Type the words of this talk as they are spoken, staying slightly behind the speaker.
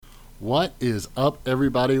What is up,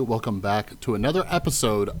 everybody? Welcome back to another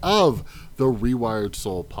episode of the Rewired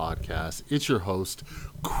Soul podcast. It's your host,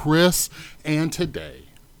 Chris, and today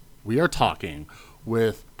we are talking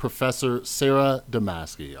with Professor Sarah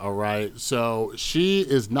Damaske. All right, so she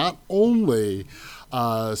is not only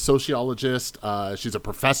a sociologist, she's a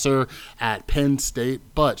professor at Penn State,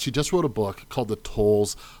 but she just wrote a book called The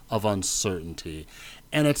Tolls of Uncertainty,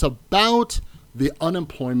 and it's about the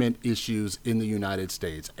unemployment issues in the United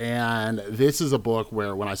States. And this is a book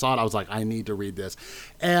where when I saw it, I was like, I need to read this.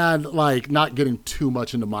 And like, not getting too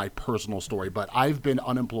much into my personal story, but I've been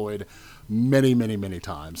unemployed many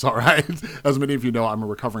times. All right. As many of you know, I'm a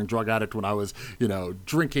recovering drug addict. When I was,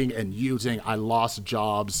 drinking and using, I lost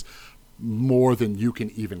jobs more than you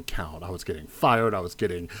can even count. I was getting fired. I was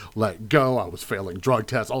getting let go. I was failing drug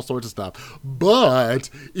tests, all sorts of stuff.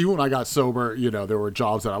 But even when I got sober, there were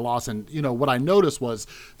jobs that I lost. And, what I noticed was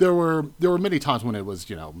there were many times when it was,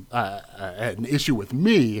 an issue with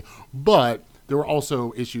me, but there were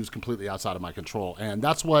also issues completely outside of my control. And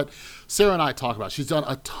that's what Sarah and I talk about. She's done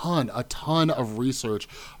a ton of research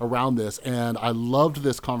around this. And I loved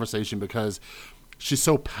this conversation because she's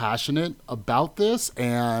so passionate about this,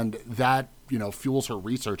 and that, fuels her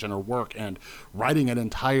research and her work and writing an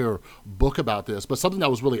entire book about this. But something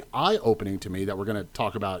that was really eye-opening to me that we're going to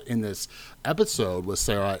talk about in this episode with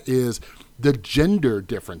Sarah is the gender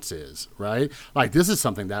differences, right? Like, this is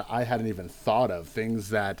something that I hadn't even thought of, things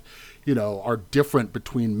that, are different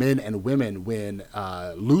between men and women when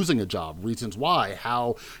losing a job, reasons why,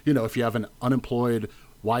 how, if you have an unemployed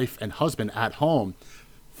wife and husband at home,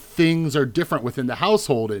 things are different within the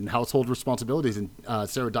household and household responsibilities. And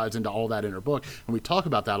Sarah dives into all that in her book. And we talk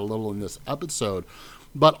about that a little in this episode.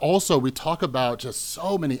 But also we talk about just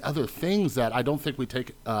so many other things that I don't think we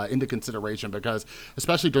take into consideration because,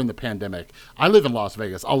 especially during the pandemic, I live in Las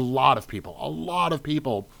Vegas. A lot of people,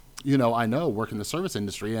 I know work in the service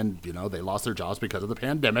industry and, they lost their jobs because of the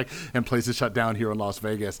pandemic and places shut down here in Las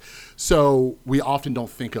Vegas. So we often don't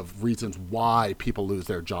think of reasons why people lose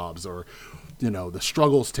their jobs or the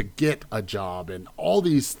struggles to get a job and all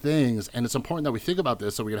these things. And it's important that we think about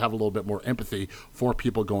this so we can have a little bit more empathy for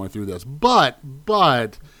people going through this. But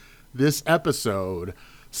this episode,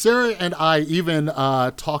 Sarah and I even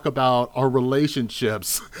talk about our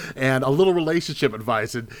relationships and a little relationship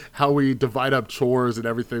advice and how we divide up chores and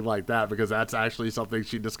everything like that, because that's actually something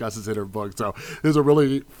she discusses in her book. So it was a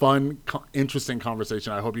really fun, interesting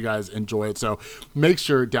conversation. I hope you guys enjoy it. So make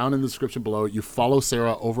sure down in the description below, you follow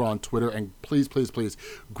Sarah over on Twitter, and please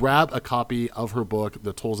grab a copy of her book,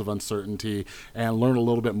 The Tolls of Uncertainty, and learn a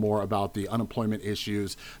little bit more about the unemployment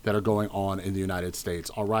issues that are going on in the United States.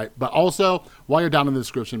 All right. But also, while you're down in the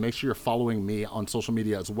description, make sure you're following me on social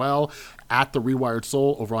media as well, at The Rewired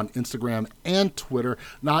Soul over on Instagram and Twitter.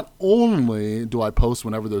 Not only do I post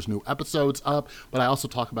whenever there's new episodes up, but I also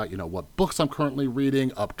talk about, what books I'm currently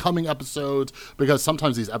reading, upcoming episodes, because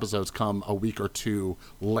sometimes these episodes come a week or two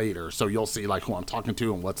later. So you'll see like who I'm talking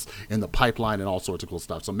to and what's in the pipeline and all sorts of cool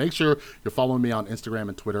stuff. So make sure you're following me on Instagram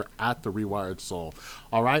and Twitter at The Rewired Soul.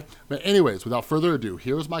 All right. But anyways, without further ado,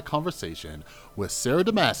 here's my conversation with Sarah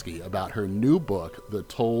Damaske about her new book, The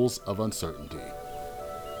Tolls of Uncertainty.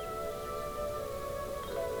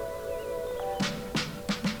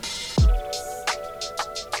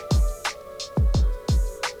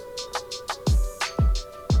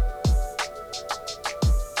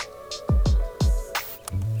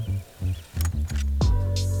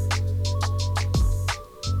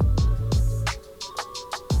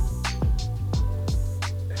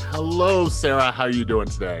 Hello, Sarah. How are you doing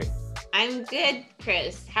today? I'm good,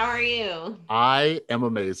 Chris. How are you? I am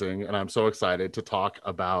amazing, and I'm so excited to talk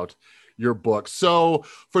about your book. So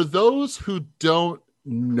for those who don't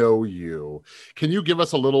know you, can you give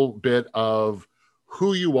us a little bit of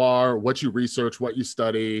who you are, what you research, what you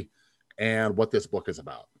study, and what this book is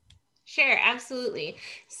about? Sure, absolutely.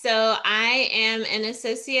 So I am an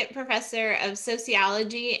associate professor of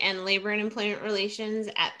sociology and labor and employment relations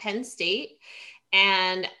at Penn State.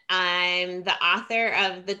 And I'm the author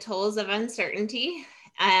of The Tolls of Uncertainty.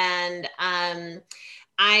 And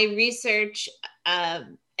I research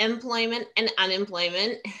employment and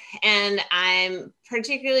unemployment. And I'm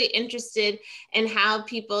particularly interested in how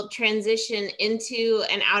people transition into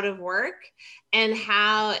and out of work and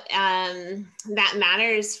how that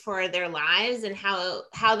matters for their lives, and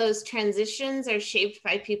how those transitions are shaped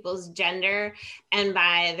by people's gender and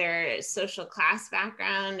by their social class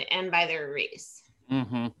background and by their race.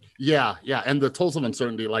 Mm-hmm. Yeah, yeah. And the tools of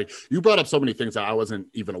uncertainty, like you brought up so many things that I wasn't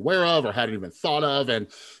even aware of or hadn't even thought of. And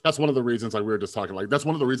that's one of the reasons, like we were just talking, like that's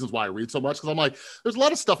one of the reasons why I read so much. Cause I'm like, there's a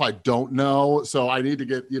lot of stuff I don't know. So I need to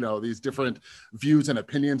get, these different views and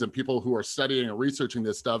opinions and people who are studying and researching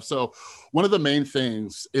this stuff. So one of the main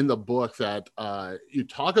things in the book that you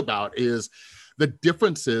talk about is the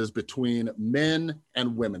differences between men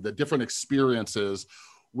and women, the different experiences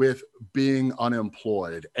with being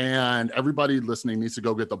unemployed. And everybody listening needs to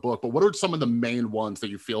go get the book. But what are some of the main ones that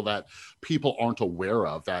you feel that people aren't aware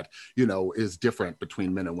of that, is different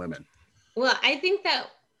between men and women? Well, I think that,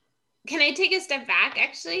 can I take a step back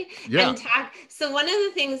actually Yeah. and talk? So one of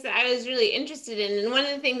the things that I was really interested in, and one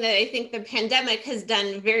of the things that I think the pandemic has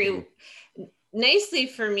done very nicely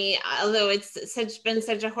for me, although it's been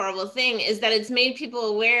such a horrible thing, is that it's made people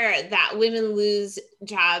aware that women lose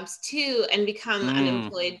jobs too and become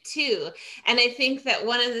unemployed too. And I think that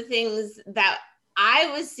one of the things that I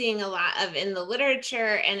was seeing a lot of in the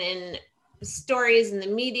literature and in stories in the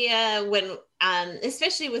media when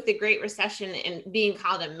especially with the Great Recession and being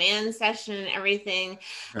called a man session and everything,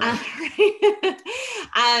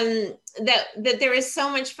 that there is so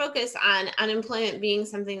much focus on unemployment being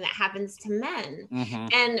something that happens to men.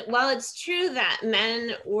 And while it's true that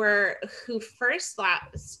men were who first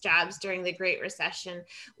lost jobs during the Great Recession,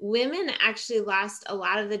 women actually lost a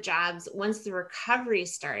lot of the jobs once the recovery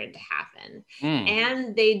started to happen.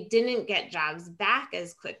 And they didn't get jobs back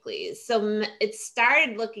as quickly. So it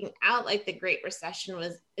started looking out like the Great Recession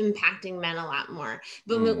was impacting men a lot more,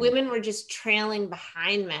 but women were just trailing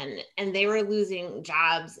behind men and they were losing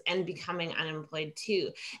jobs and becoming unemployed too,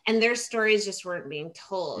 and their stories just weren't being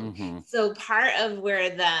told. So part of where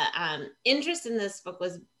the interest in this book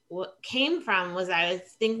was what came from was I was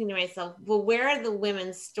thinking to myself, well, where are the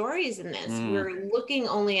women's stories in this? We're looking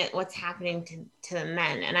only at what's happening to the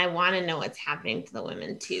men, and I want to know what's happening to the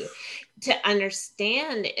women too, to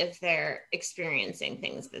understand if they're experiencing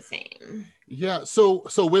things the same. Yeah. So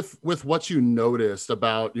with what you noticed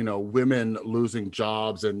about, women losing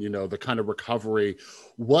jobs and, the kind of recovery,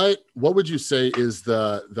 what would you say is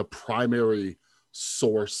the primary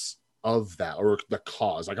source of that, or the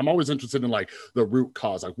cause? Like, I'm always interested in like the root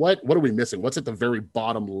cause. Like what are we missing? What's at the very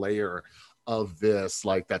bottom layer of this,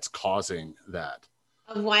 like that's causing that?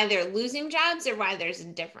 Of why they're losing jobs or why there's a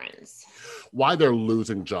difference? Why they're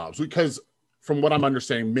losing jobs? Because from what I'm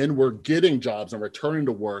understanding, men were getting jobs and returning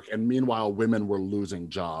to work, and meanwhile, women were losing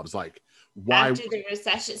jobs. Like, why? After the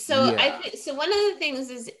recession. So Yeah. I think so. One of the things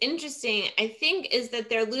is interesting, I think, is that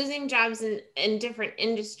they're losing jobs in different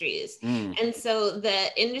industries, and so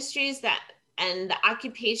the industries that and the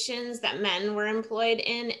occupations that men were employed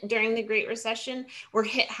in during the Great Recession were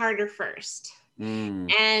hit harder first.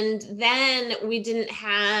 And then we didn't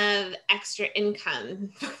have extra income.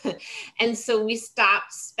 And so we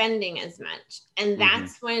stopped spending as much. And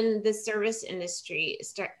that's when the service industry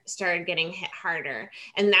started getting hit harder.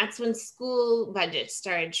 And that's when school budgets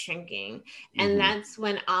started shrinking. And that's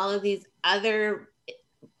when all of these other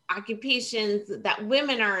occupations that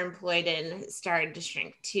women are employed in started to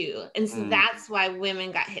shrink too. And so that's why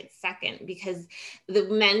women got hit second, because the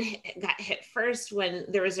men got hit first when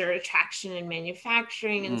there was a retraction in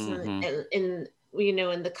manufacturing and some in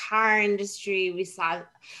the car industry, we saw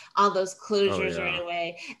all those closures right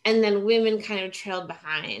away. And then women kind of trailed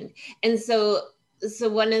behind. And so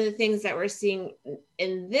one of the things that we're seeing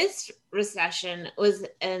in this recession was,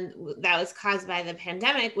 and that was caused by the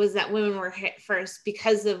pandemic, was that women were hit first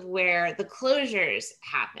because of where the closures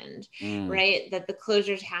happened, right? That the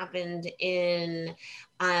closures happened in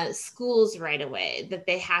schools right away, that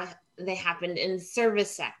they happened in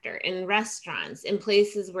service sector, in restaurants, in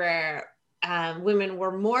places where women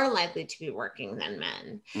were more likely to be working than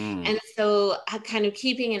men. And so kind of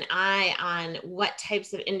keeping an eye on what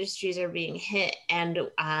types of industries are being hit and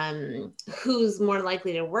who's more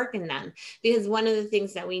likely to work in them. Because one of the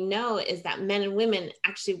things that we know is that men and women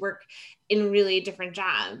actually work in really different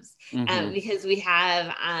jobs because we have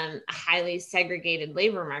a highly segregated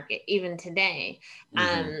labor market even today.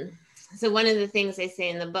 So one of the things I say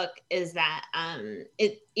in the book is that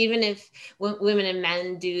even if women and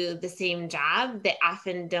men do the same job, they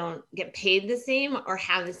often don't get paid the same or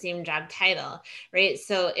have the same job title, right?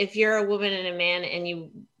 So if you're a woman and a man and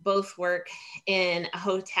you both work in a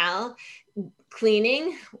hotel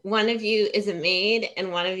cleaning, one of you is a maid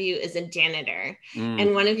and one of you is a janitor,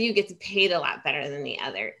 and one of you gets paid a lot better than the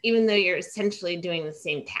other, even though you're essentially doing the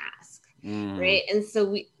same task. Mm. right? And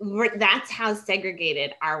so that's how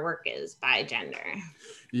segregated our work is by gender.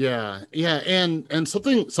 Yeah, and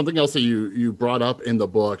something else that you brought up in the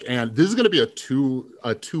book, and this is going to be a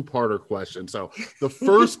two-parter question. So the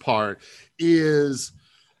first part is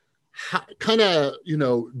kind of,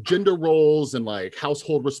 gender roles and like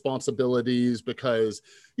household responsibilities, because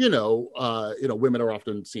women are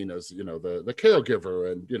often seen as, the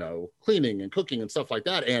caregiver, and cleaning and cooking and stuff like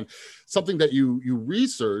that. And something that you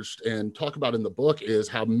researched and talk about in the book is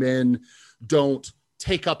how men don't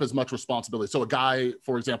take up as much responsibility. So a guy,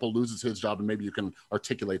 for example, loses his job, and maybe you can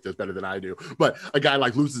articulate this better than I do, but a guy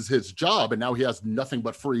like loses his job and now he has nothing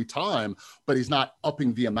but free time, but he's not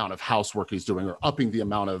upping the amount of housework he's doing or upping the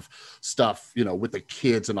amount of stuff, with the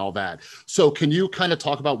kids and all that. So can you kind of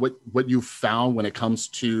talk about what you found when it comes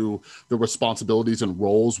to the responsibilities and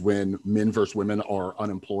roles when men versus women are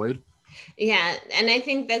unemployed? Yeah, and I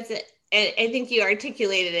think that's it. I think you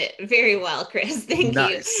articulated it very well, Chris. Thank you.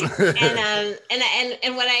 Nice.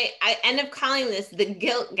 And what I end up calling this the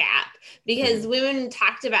guilt gap, because women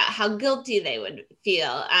talked about how guilty they would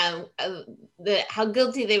feel, how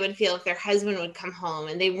guilty they would feel if their husband would come home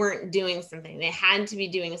and they weren't doing something. They had to be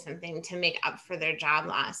doing something to make up for their job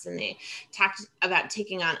loss, and they talked about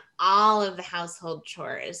taking on all of the household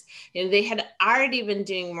chores. They had already been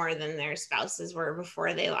doing more than their spouses were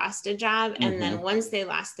before they lost a job, and then once they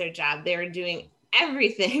lost their job, they were doing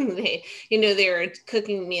everything. They were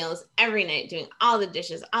cooking meals every night, doing all the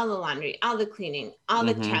dishes, all the laundry, all the cleaning, all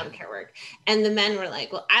the childcare work. And the men were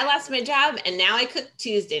like, well, I lost my job and now I cook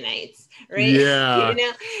Tuesday nights, right? Yeah.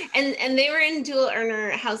 And they were in dual earner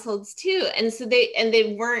households too. And so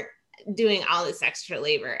they weren't doing all this extra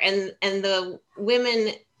labor, and the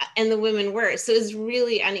women were. So it's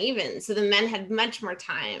really uneven. So the men had much more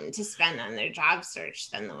time to spend on their job search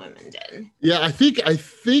than the women did. Yeah, I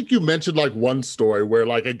think you mentioned like one story where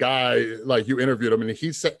like a guy, like you interviewed him, and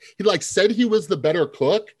he said he was the better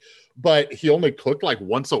cook, but he only cooked like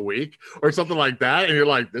once a week or something like that. And you're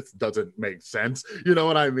like, this doesn't make sense. You know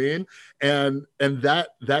what I mean? And that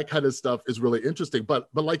kind of stuff is really interesting. But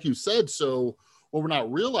like you said, so what we're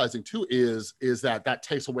not realizing too is that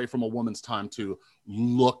takes away from a woman's time to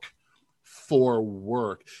look for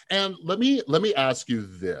work. And let me ask you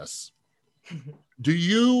this. Do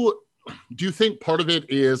you think part of it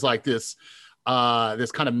is like this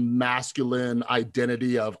kind of masculine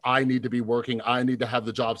identity of, I need to be working, I need to have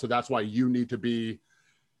the job, so that's why you need to be,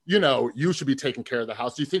 you should be taking care of the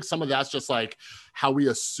house? Do you think some of that's just like how we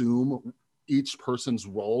assume each person's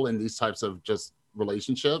role in these types of just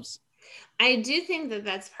relationships? I do think that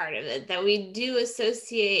that's part of it, that we do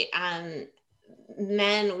associate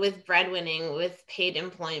men with breadwinning with paid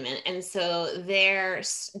employment, and so their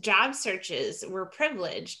job searches were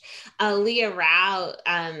privileged. Leah Rao,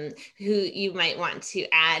 who you might want to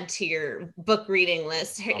add to your book reading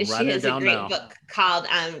list, she has a great book called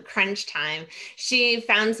Crunch Time. She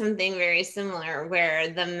found something very similar, where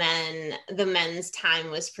the men's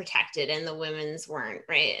time was protected and the women's weren't,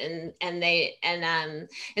 right?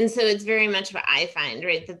 And so it's very much what I find,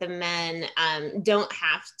 right, that the men don't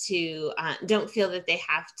feel that they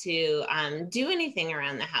have to do anything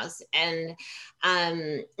around the house, and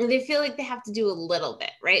they feel like they have to do a little bit,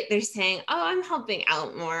 right? They're saying, oh, I'm helping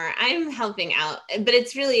out more, I'm helping out, but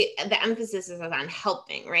it's really, the emphasis is on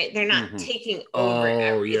helping, right? They're not taking over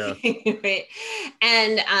everything. Yeah. Right?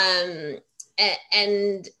 And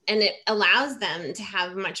it allows them to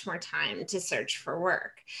have much more time to search for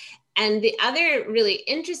work. And the other really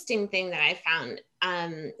interesting thing that I found,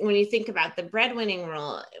 when you think about the breadwinning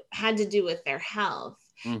role, had to do with their health,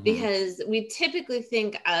 because we typically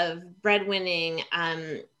think of breadwinning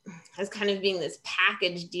as kind of being this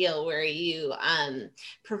package deal where you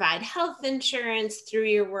provide health insurance through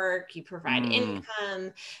your work, you provide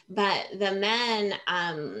income, but the men,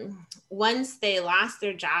 once they lost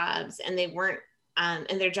their jobs and they weren't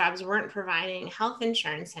and their jobs weren't providing health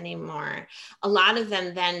insurance anymore, a lot of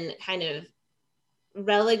them then kind of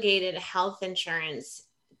relegated health insurance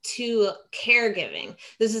to caregiving.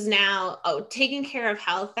 This is now, taking care of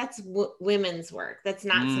health, that's women's work. That's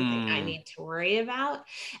not something I need to worry about.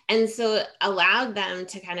 And so it allowed them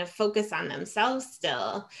to kind of focus on themselves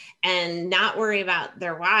still and not worry about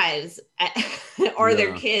their wives or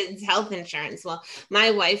their kids' health insurance. Well, my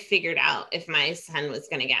wife figured out if my son was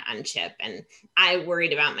going to get on chip, and I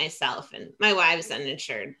worried about myself, and my wife's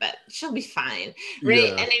uninsured, but she'll be fine. Right.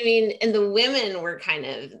 Yeah. And I mean, and the women were kind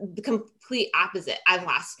of the complete opposite.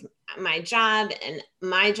 my job, and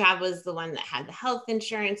my job was the one that had the health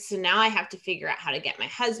insurance. So now I have to figure out how to get my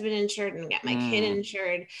husband insured and get my kid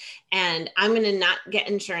insured. And I'm going to not get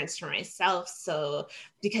insurance for myself. So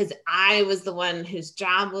because I was the one whose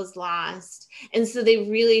job was lost. And so they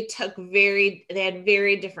really they had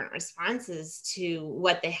very different responses to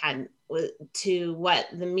what they had, to what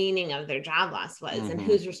the meaning of their job loss was, and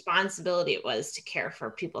whose responsibility it was to care for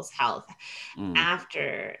people's health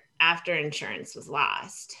after insurance was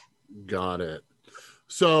lost. Got it.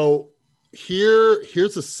 So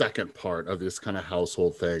here's the second part of this kind of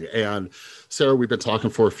household thing. And Sarah, we've been talking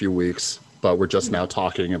for a few weeks, but we're just now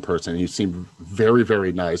talking in person. You seem very,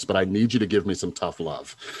 very nice, but I need you to give me some tough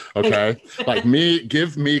love. Okay?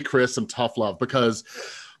 Give me, Chris, some tough love, because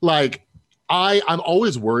like I'm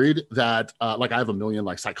always worried that like I have a million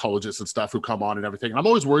like psychologists and stuff who come on and everything. And I'm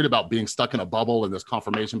always worried about being stuck in a bubble and this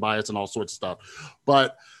confirmation bias and all sorts of stuff.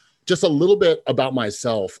 But just a little bit about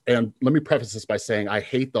myself. And let me preface this by saying I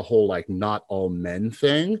hate the whole like not all men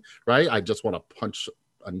thing, right? I just want to punch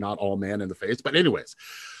a not all man in the face. But anyways,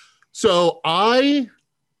 so I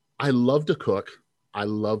love to cook. I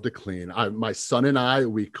love to clean. My son and I,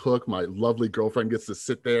 we cook. My lovely girlfriend gets to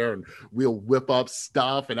sit there and we'll whip up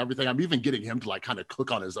stuff and everything. I'm even getting him to like kind of cook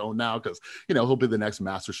on his own now because, you know, he'll be the next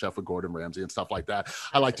master chef with Gordon Ramsay and stuff like that.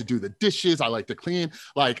 I like to do the dishes. I like to clean.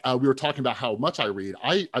 Like we were talking about how much I read.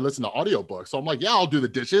 I listen to audiobooks. So I'm like, yeah, I'll do the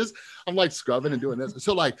dishes. I'm like scrubbing and doing this.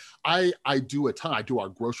 So like I do a ton. I do our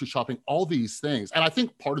grocery shopping, all these things. And I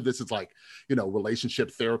think part of this is like, you know,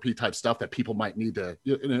 relationship therapy type stuff that people might need to,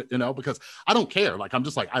 you know, because I don't care. Like, I'm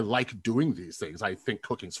just like, I like doing these things. I think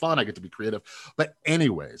cooking's fun. I get to be creative. But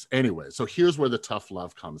anyways, so here's where the tough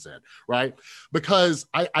love comes in, right? Because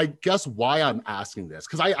I guess why I'm asking this,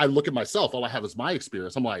 because I look at myself, all I have is my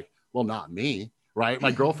experience. I'm like, well, not me. Right.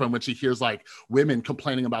 My girlfriend, when she hears like women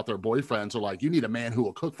complaining about their boyfriends, are like, you need a man who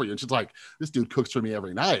will cook for you. And she's like, this dude cooks for me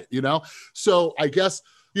every night, you know? So I guess,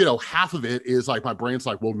 you know, half of it is like, my brain's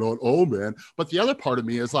like, well, not all men. But the other part of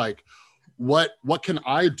me is like, what can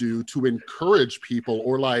I do to encourage people?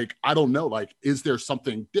 Or like, I don't know, like, is there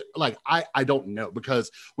something like, I don't know,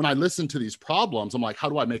 because when I listen to these problems, I'm like, how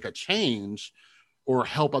do I make a change or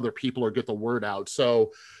help other people or get the word out?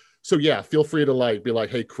 So yeah, feel free to like, be like,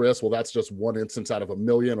 hey, Chris, well, that's just one instance out of a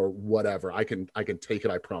million or whatever. I can take it.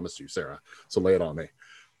 I promise you, Sarah. So lay it on me.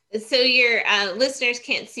 So your listeners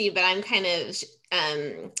can't see, but I'm kind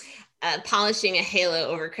of polishing a halo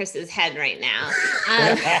over Chris's head right now.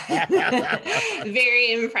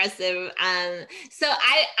 Very impressive. So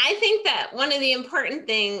I think that one of the important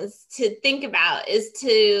things to think about is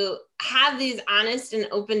to have these honest and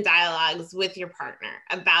open dialogues with your partner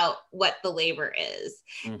about what the labor is,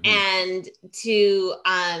 and to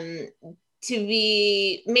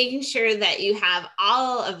be making sure that you have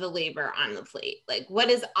all of the labor on the plate. Like, what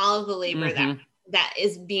is all of the labor that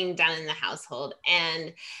is being done in the household,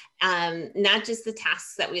 and not just the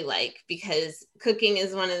tasks that we like, because cooking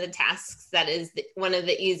is one of the tasks that is one of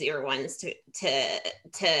the easier ones to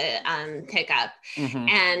pick up,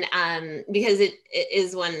 and because it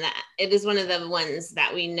is one of the ones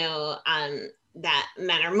that we know that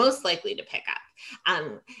men are most likely to pick up.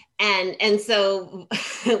 And so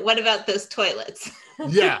what about those toilets?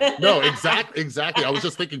 Yeah, no, exactly. I was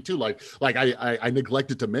just thinking too, like I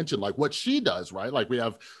neglected to mention like what she does, right? Like we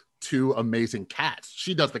have two amazing cats.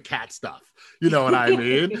 She does the cat stuff. You know what I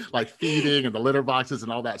mean? Like feeding and the litter boxes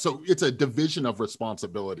and all that. So it's a division of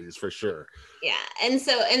responsibilities for sure. Yeah. And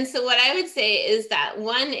so what I would say is that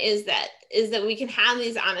one is that we can have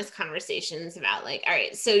these honest conversations about like, all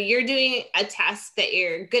right, so you're doing a task that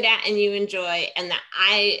you're good at and you enjoy, and that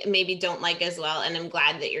I maybe don't like as well, and I'm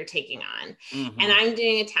glad that you're taking on. And I'm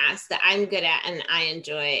doing a task that I'm good at and I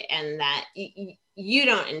enjoy, and that you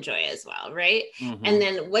don't enjoy as well, right? And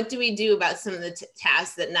then what do we do about some of the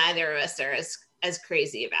tasks that neither of us are as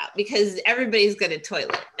crazy about? Because everybody's got a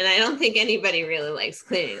toilet, and I don't think anybody really likes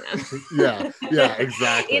cleaning them. yeah,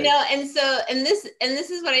 exactly. You know, and this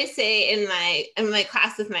is what I say in my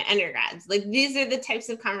class with my undergrads. Like, these are the types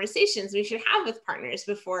of conversations we should have with partners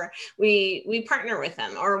before we partner with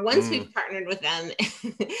them, or once we've partnered with them,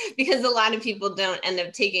 because a lot of people don't end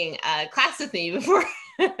up taking a class with me before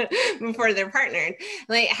they're partnered.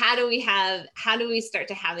 Like, how do we start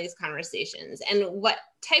to have these conversations, and what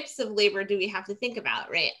types of labor do we have to think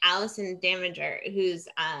about, right? Allison Damager, who's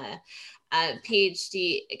a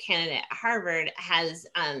PhD candidate at Harvard, has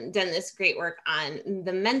done this great work on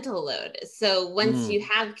the mental load. So once you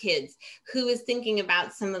have kids, who is thinking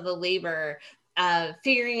about some of the labor,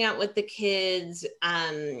 figuring out what the kid's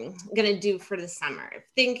going to do for the summer,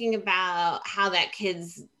 thinking about how that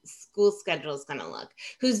kid's school schedule is going to look,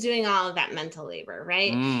 who's doing all of that mental labor,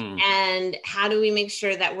 right? Mm. And how do we make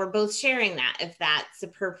sure that we're both sharing that if that's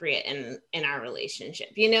appropriate in our relationship,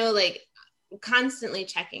 like constantly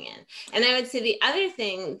checking in. And I would say the other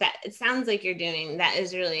thing that it sounds like you're doing that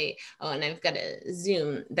is really, and I've got a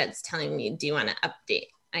Zoom that's telling me, do you want to update?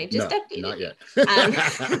 I just updated not yet.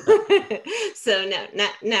 So no,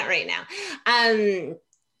 not right now.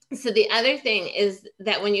 So the other thing is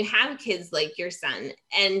that when you have kids like your son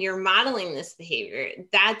and you're modeling this behavior,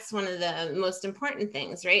 that's one of the most important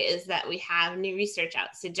things, right? Is that we have new research out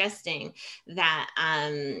suggesting that,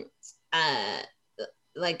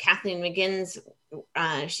 like Kathleen McGinn's,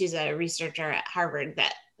 she's a researcher at Harvard,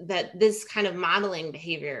 that this kind of modeling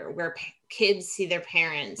behavior where kids see their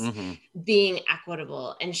parents being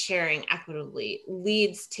equitable and sharing equitably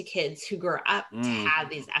leads to kids who grow up to have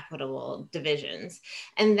these equitable divisions.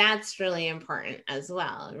 And that's really important as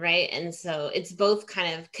well, right? And so it's both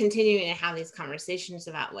kind of continuing to have these conversations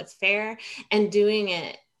about what's fair and doing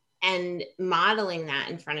it and modeling that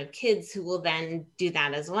in front of kids who will then do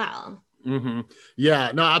that as well.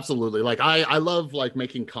 Yeah, no, absolutely. Like I love like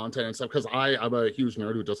making content and stuff because I'm a huge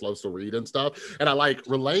nerd who just loves to read and stuff. And I like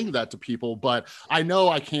relaying that to people, but I know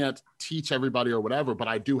I can't teach everybody or whatever, but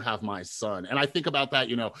I do have my son. And I think about that,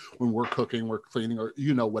 when we're cooking, we're cleaning or,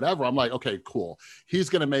 whatever. I'm like, okay, cool. He's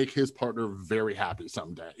going to make his partner very happy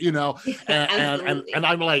someday, and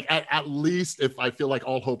I'm like, at least if I feel like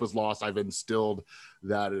all hope is lost, I've instilled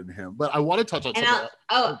that in him. But I want to touch on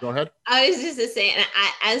something. Go ahead. I was just to say, and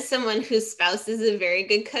as someone whose spouse is a very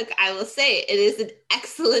good cook, I will say it is an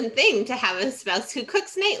excellent thing to have a spouse who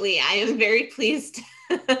cooks nightly. I am very pleased.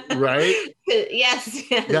 Right? Yes.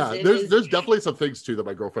 Yeah, there's definitely some things too that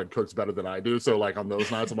my girlfriend cooks better than I do. So like on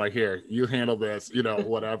those nights, I'm like, here, you handle this,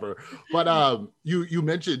 whatever. But you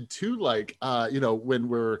mentioned too, like when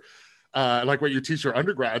we're like when you teach your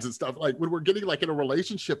undergrads and stuff, like when we're getting like in a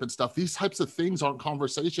relationship and stuff, these types of things aren't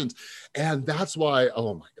conversations. And that's why,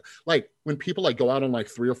 oh my God, like when people like go out on like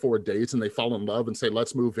 3 or 4 dates and they fall in love and say,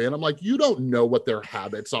 let's move in. I'm like, you don't know what their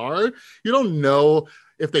habits are. You don't know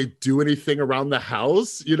if they do anything around the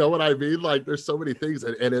house. You know what I mean? Like there's so many things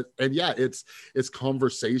and yeah, it's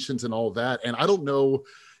conversations and all that. And I don't know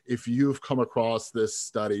if you've come across this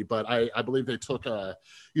study, but I believe they took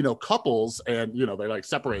couples and they like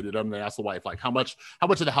separated them. They asked the wife like how much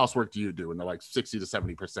of the housework do you do, and they're like 60 to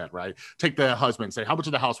 70%, right? Take the husband and say how much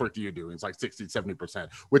of the housework do you do, and it's like 60 to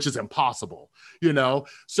 70%, which is impossible.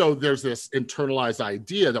 So there's this internalized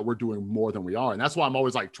idea that we're doing more than we are, and that's why I'm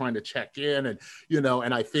always like trying to check in and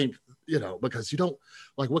and I think because you don't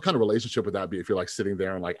like, what kind of relationship would that be if you're like sitting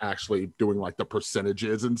there and like actually doing like the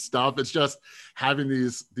percentages and stuff? It's just having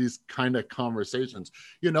these kind of conversations.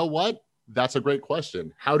 You know what? That's a great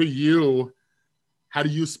question. How do you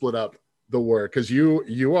split up the work? Because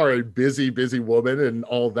you are a busy woman and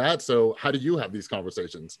all that. So how do you have these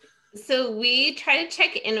conversations? So we try to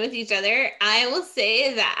check in with each other. I will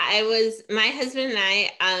say that my husband and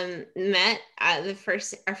I met our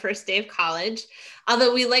first day of college.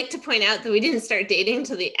 Although we like to point out that we didn't start dating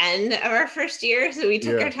until the end of our first year, so we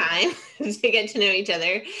took our time to get to know each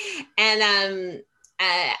other. And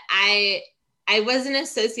I wasn't a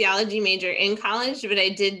sociology major in college, but I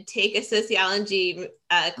did take a sociology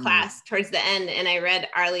class towards the end, and I read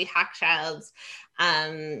Arlie Hochschild's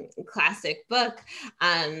classic book,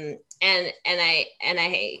 and I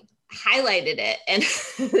highlighted it, and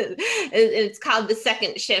it's called The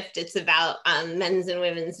Second Shift. It's about men's and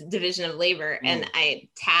women's division of labor, and I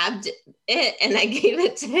tabbed it and I gave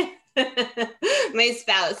it to my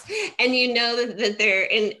spouse, and that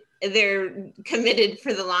they're committed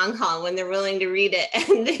for the long haul when they're willing to read it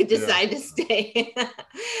and they decide to stay.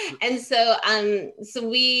 And so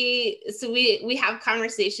we have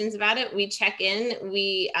conversations about it. We check in.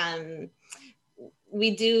 We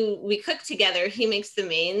cook together. He makes the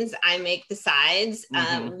mains, I make the sides.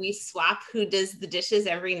 We swap who does the dishes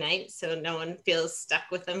every night, so no one feels stuck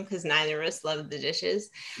with them because neither of us love the dishes.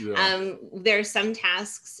 There are some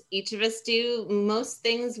tasks each of us do. Most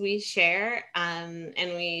things we share, and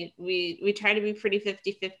we try to be pretty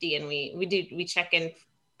 50-50, and we check in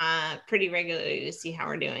pretty regularly to see how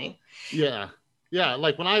we're doing. Yeah,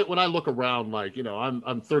 like when I look around, like,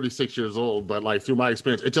 I'm 36 years old, but like through my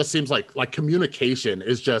experience, it just seems like communication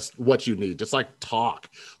is just what you need. Just like talk,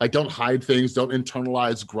 like don't hide things, don't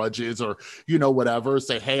internalize grudges or, whatever.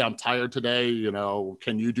 Say, hey, I'm tired today.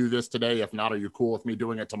 Can you do this today? If not, are you cool with me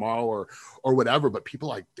doing it tomorrow or whatever? But people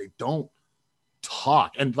like, they don't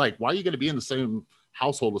talk. And like, why are you going to be in the same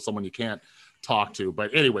household with someone you can't talk to?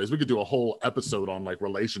 But anyways, we could do a whole episode on like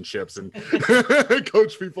relationships and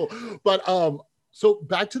coach people. But, so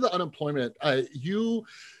back to the unemployment, you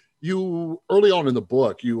you early on in the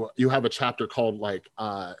book, you have a chapter called like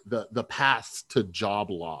the paths to job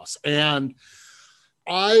loss. And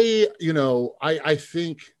I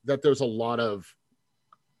think that there's a lot of,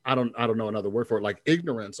 I don't know another word for it, like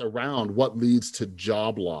ignorance around what leads to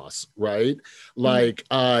job loss, right? Mhm. Like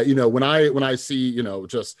when I see,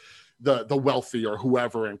 just the wealthy or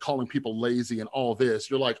whoever and calling people lazy and all this,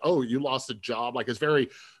 you're like, oh, you lost a job. Like, it's very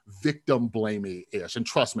victim blamey ish. And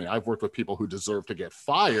trust me, I've worked with people who deserve to get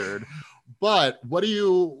fired. But what do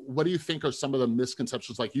you think are some of the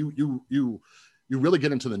misconceptions? Like, you really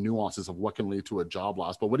get into the nuances of what can lead to a job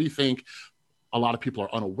loss, but what do you think a lot of people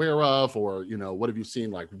are unaware of, or what have you seen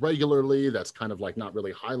like regularly that's kind of like not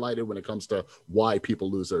really highlighted when it comes to why people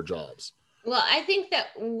lose their jobs? Well, I think that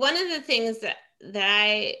one of the things that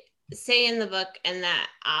I say in the book, and that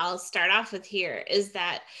I'll start off with here, is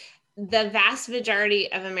that the vast majority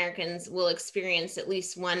of Americans will experience at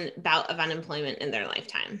least one bout of unemployment in their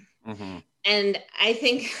lifetime. Mm-hmm. And I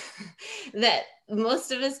think that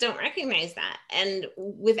most of us don't recognize that. And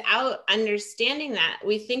without understanding that,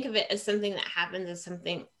 we think of it as something that happens as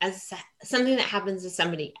something that happens to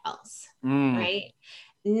somebody else, Mm. right?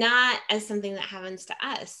 Not as something that happens to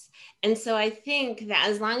us. And so I think that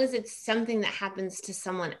as long as it's something that happens to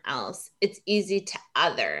someone else, it's easy to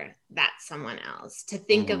other that someone else, to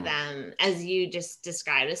think of Mm-hmm. them, as you just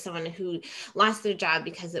described, as someone who lost their job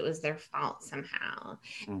because it was their fault somehow.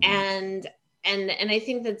 Mm-hmm. And I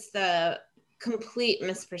think that's the complete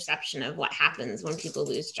misperception of what happens when people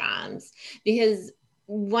lose jobs. Because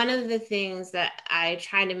one of the things that I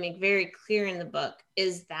try to make very clear in the book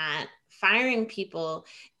is that firing people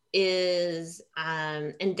is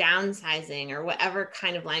and downsizing, or whatever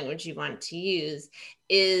kind of language you want to use,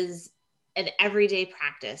 is an everyday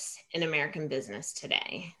practice in American business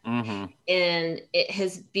today. Mm-hmm. And it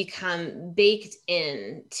has become baked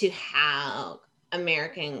in to how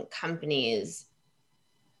American companies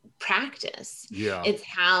practice. Yeah. It's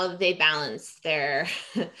how they balance their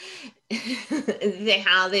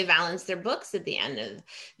how they balance their books at the end of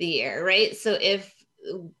the year, right? So if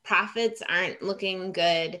profits aren't looking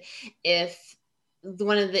good, if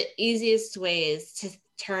one of the easiest ways to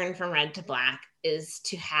turn from red to black is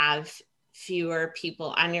to have fewer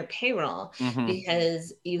people on your payroll, Mm-hmm.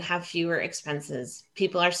 because you have fewer expenses.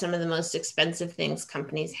 People are some of the most expensive things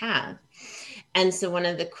companies have. And so one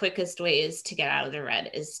of the quickest ways to get out of the red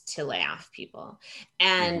is to lay off people.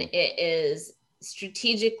 And Mm-hmm. it is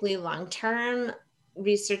strategically long term.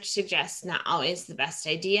 Research suggests not always the best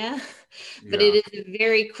idea, but Yeah. it is a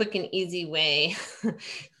very quick and easy way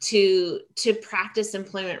to practice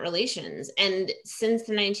employment relations. And since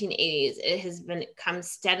the 1980s, it has become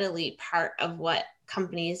steadily part of what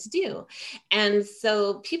companies do. And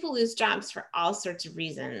so people lose jobs for all sorts of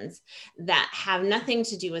reasons that have nothing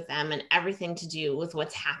to do with them and everything to do with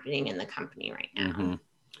what's happening in the company right now. Mm-hmm.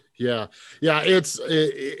 Yeah, yeah, it's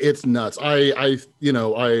nuts. I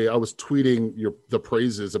was tweeting the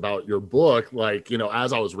praises about your book, like,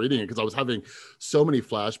 as I was reading it, because I was having so many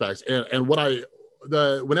flashbacks. And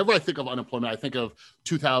whenever I think of unemployment, I think of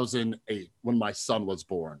 2008 when my son was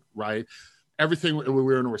born, right? Everything, we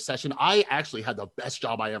were in a recession. I actually had the best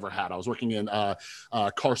job I ever had. I was working in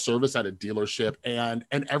car service at a dealership, and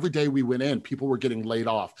every day we went in, people were getting laid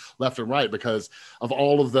off left and right because of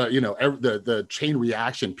all of the the chain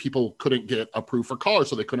reaction. People couldn't get approved for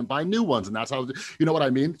cars, so they couldn't buy new ones, and that's how, you know what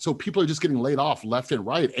I mean. So people are just getting laid off left and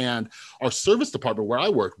right. And our service department where I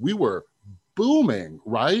worked, we were booming,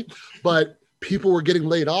 right? But people were getting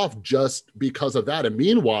laid off just because of that. And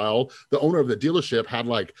meanwhile, the owner of the dealership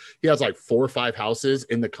he has like 4 or 5 houses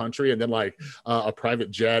in the country, and then like a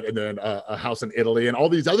private jet, and then a house in Italy, and all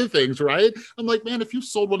these other things, right? I'm like, man, if you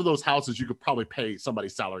sold one of those houses, you could probably pay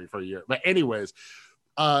somebody's salary for a year. But anyways,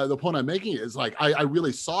 the point I'm making is, like, I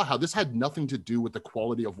really saw how this had nothing to do with the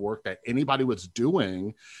quality of work that anybody was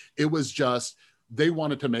doing. It was just they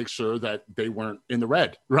wanted to make sure that they weren't in the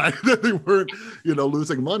red, right? That they weren't,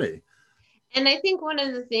 losing money. And I think one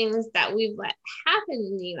of the things that we've let happen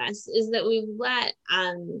in the US is that we've let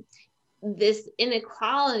this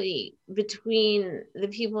inequality between the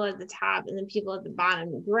people at the top and the people at the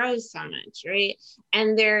bottom grow so much, right?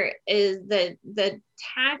 And there is the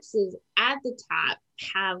taxes at the top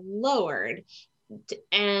have lowered,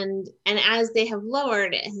 and as they have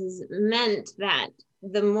lowered, it has meant that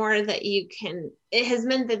the more that you can, it has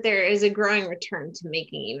meant that there is a growing return to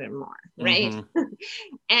making even more, right?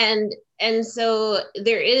 Mm-hmm. And so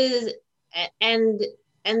there is, and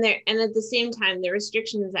and at the same time, the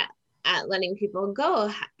restrictions at letting people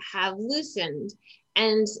go have loosened,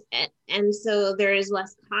 and and so there is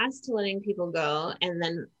less cost to letting people go, and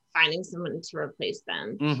then finding someone to replace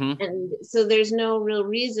them. Mm-hmm. And so there's no real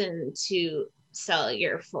reason to sell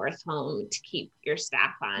your fourth home to keep your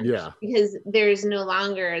staff on, Yeah. because there's no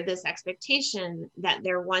longer this expectation that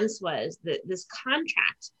there once was, this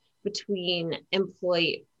contract between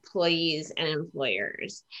employees and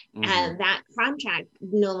employers. Mm-hmm. And that contract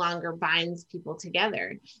no longer binds people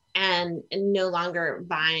together, and no longer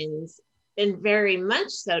binds, and very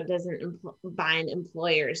much so doesn't bind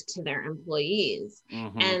employers to their employees.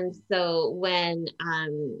 Mm-hmm. And so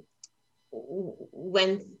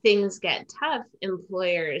when things get tough,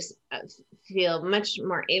 employers feel much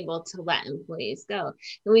more able to let employees go.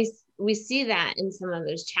 And we see that in some of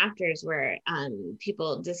those chapters where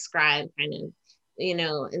people describe kind of,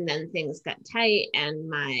 and then things got tight and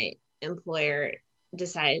my employer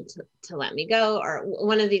decided to let me go. Or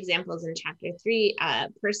one of the examples in chapter 3, a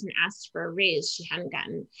person asked for a raise. She hadn't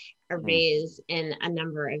gotten a raise in a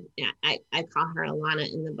number of, I call her Alana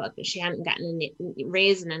in the book, but she hadn't gotten a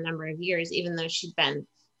raise in a number of years, even though she'd been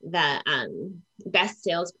the best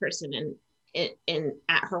salesperson in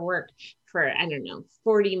at her work for, I don't know,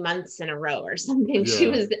 40 months in a row or something. Yeah. She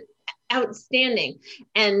was outstanding.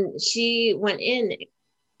 And she went in,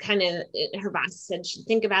 kind of, her boss said she'd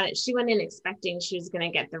think about it. She went in expecting she was going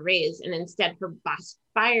to get the raise, and instead her boss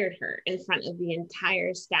fired her in front of the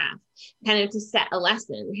entire staff, kind of to set a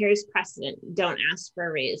lesson. Here's precedent: don't ask for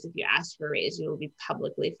a raise. If you ask for a raise, you will be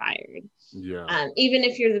publicly fired. Yeah. Even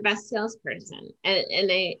if you're the best salesperson.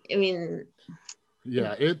 And I mean,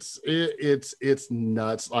 yeah, it's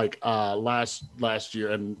nuts. Like last year,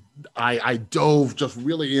 and I dove just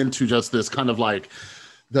really into just this kind of like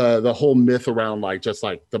the whole myth around like just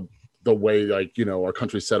like the way, like, our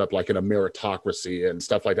country's set up like in a meritocracy and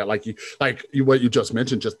stuff like that. Like what you just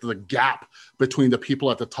mentioned, just the gap between the people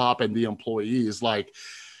at the top and the employees. Like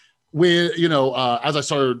when, as I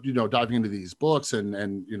started, diving into these books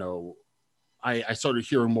and I started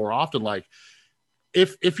hearing more often, like,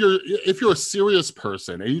 if you're a serious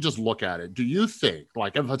person and you just look at it, do you think,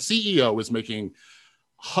 like, if a CEO is making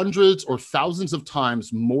hundreds or thousands of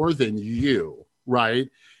times more than you, right,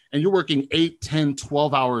 and you're working 8, 10,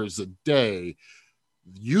 12 hours a day,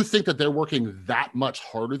 you think that they're working that much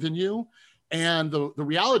harder than you? And the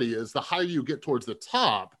reality is, the higher you get towards the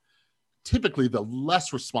top, typically the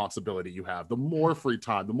less responsibility you have, the more free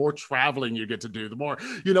time, the more traveling you get to do, the more,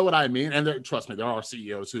 you know what I mean? And trust me, there are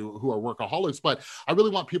CEOs who are workaholics, but I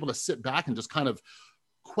really want people to sit back and just kind of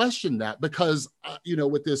question that, because,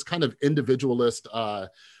 with this kind of individualist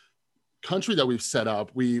country that we've set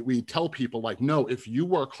up, we tell people like, no, if you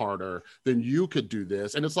work harder, then you could do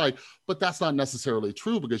this. And it's like, but that's not necessarily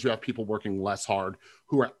true, because you have people working less hard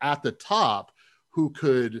who are at the top who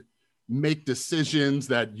could make decisions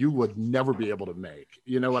that you would never be able to make.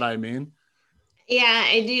 You know what I mean? Yeah,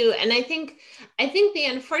 I do. And I think the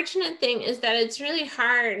unfortunate thing is that it's really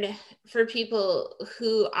hard for people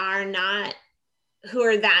who are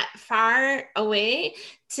that far away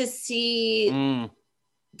to see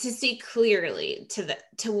clearly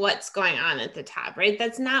to what's going on at the top, right?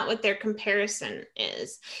 That's not what their comparison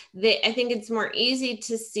is. I think it's more easy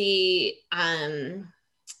to see.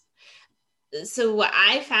 So what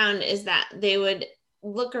I found is that they would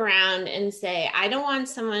look around and say, I don't want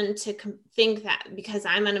someone to think that because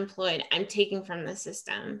I'm unemployed, I'm taking from the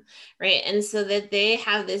system, right? And so that they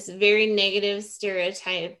have this very negative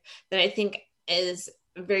stereotype that I think is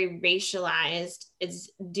very racialized. It's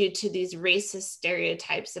due to these racist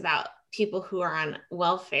stereotypes about people who are on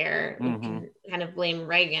welfare. We can kind of blame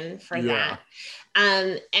Reagan for that.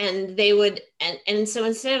 And they would, and so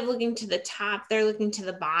instead of looking to the top, they're looking to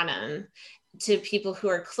the bottom, to people who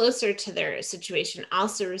are closer to their situation,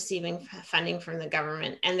 also receiving funding from the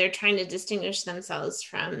government. And they're trying to distinguish themselves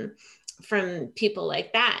from people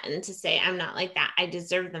like that, and to say, I'm not like that, I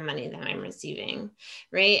deserve the money that I'm receiving,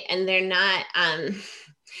 right? And they're not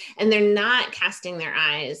casting their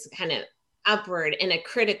eyes kind of upward in a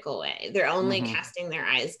critical way. They're only casting their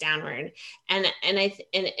eyes downward. And I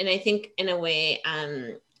think in a way,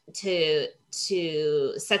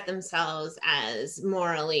 to set themselves as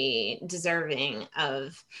morally deserving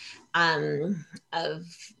of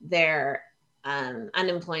their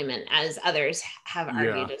unemployment, as others have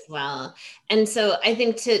argued as well. And so I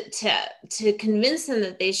think to convince them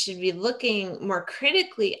that they should be looking more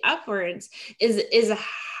critically upwards is a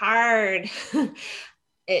hard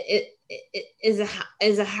it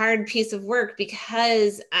is a hard piece of work,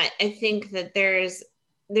 because I think that there's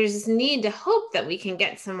this need to hope that we can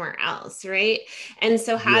get somewhere else, right? And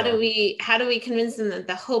so how do we convince them that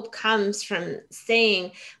the hope comes from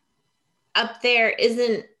saying up there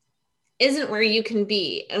isn't isn't where you can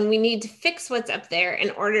be, and we need to fix what's up there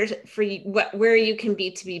in order for you where you can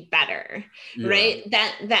be to be better, Yeah. right?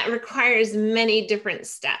 That requires many different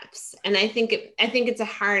steps, and I think it's a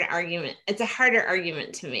hard argument. It's a harder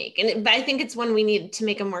argument to make, but I think it's one we need to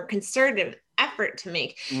make a more concerted effort to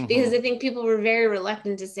make, because Hmm. I think people were very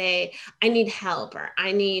reluctant to say, I need help, or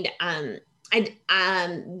I need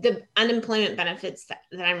the unemployment benefits that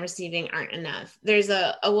I'm receiving aren't enough. There's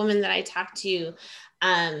a woman that I talked to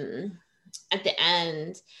um at the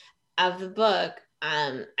end of the book.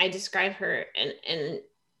 I describe her, and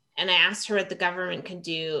I asked her what the government could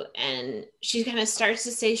do, and she kind of starts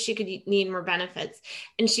to say she could need more benefits,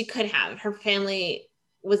 and she could have. Her family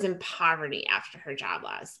was in poverty after her job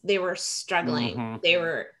loss. They were struggling. Hmm. They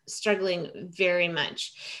were struggling very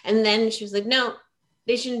much. And then she was like, no,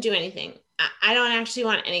 they shouldn't do anything. I don't actually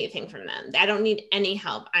want anything from them. I don't need any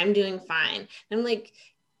help. I'm doing fine. And I'm like,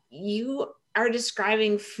 you are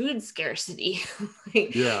describing food scarcity.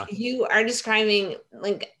 Like, Yeah. you are describing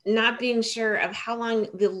like not being sure of how long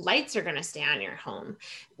the lights are going to stay on your home.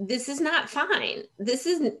 This is not fine. This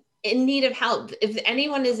is in need of help. If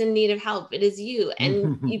anyone is in need of help, it is you,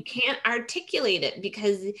 and you can't articulate it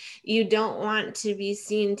because you don't want to be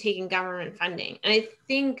seen taking government funding. And I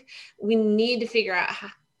think we need to figure out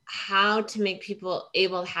how to make people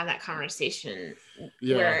able to have that conversation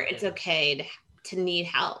Yeah. where it's okay to need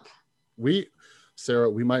help. We, Sarah,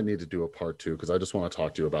 we might need to do a part two because I just want to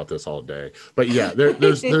talk to you about this all day. But yeah,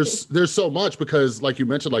 there's so much, because like you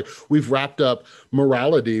mentioned, like we've wrapped up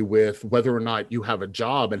morality with whether or not you have a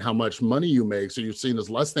job and how much money you make, so you're seen as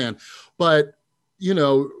less than. But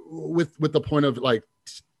with the point of like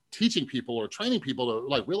teaching people or training people to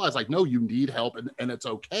like realize like, no, you need help, and it's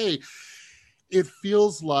okay. It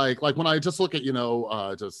feels like when I just look at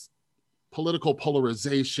just political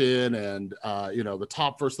polarization and the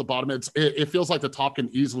top versus the bottom, it feels like the top can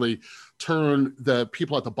easily turn the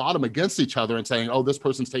people at the bottom against each other and saying, oh, this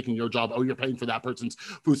person's taking your job, oh, you're paying for that person's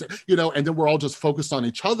food, and then we're all just focused on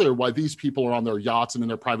each other while these people are on their yachts and in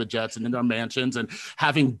their private jets and in their mansions and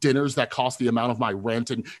having dinners that cost the amount of my rent,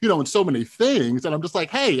 and so many things. And I'm just like,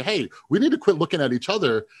 hey, we need to quit looking at each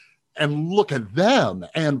other and look at them.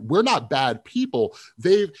 And we're not bad people.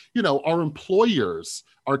 Our employers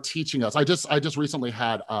are teaching us. I just recently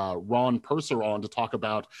had Ron Purser on to talk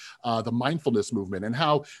about the mindfulness movement and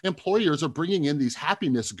how employers are bringing in these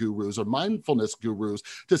happiness gurus or mindfulness gurus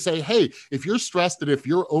to say, hey, if you're stressed and if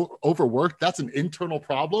you're overworked, that's an internal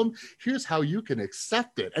problem. Here's how you can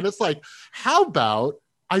accept it. And it's like, how about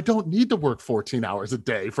I don't need to work 14 hours a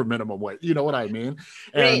day for minimum wage. You know what I mean?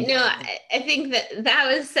 Right. And No, I think that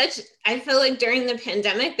was I feel like during the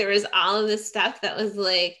pandemic, there was all of this stuff that was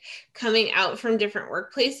like coming out from different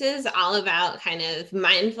workplaces, all about kind of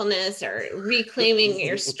mindfulness or reclaiming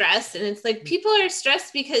your stress. And it's like people are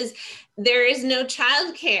stressed because there is no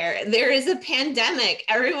childcare. There is a pandemic.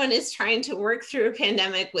 Everyone is trying to work through a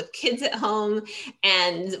pandemic with kids at home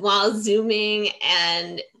and while Zooming.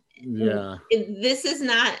 And yeah. this is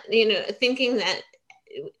not, thinking that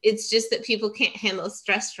it's just that people can't handle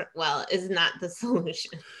stress well is not the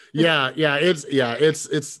solution.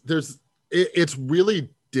 It's really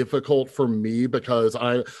difficult for me because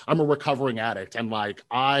I'm a recovering addict, and like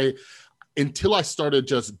until I started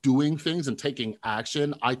just doing things and taking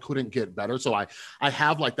action, I couldn't get better. So I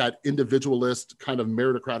have like that individualist kind of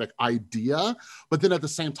meritocratic idea, but then at the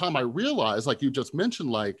same time I realized, like you just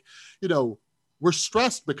mentioned, like we're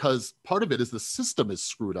stressed because part of it is the system is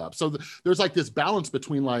screwed up. So there's like this balance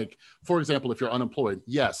between, like, for example, if you're unemployed,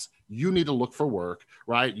 yes, you need to look for work,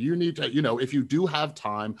 right? You need to, if you do have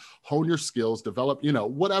time, hone your skills, develop,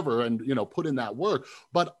 whatever, and, put in that work.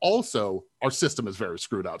 But also our system is very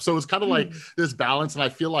screwed up. So it's kind of like this balance. And I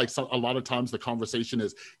feel like a lot of times the conversation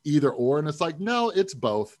is either or, and it's like, no, it's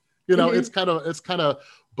both. It's kind of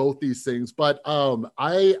both these things. But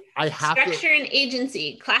I have structure and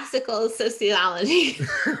agency, classical sociology.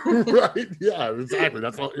 right, yeah, exactly,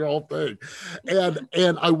 that's your whole thing.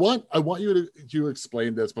 And I want you to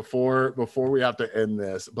explain this before we have to end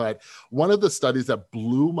this. But one of the studies that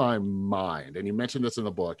blew my mind, and you mentioned this in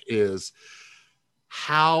the book, is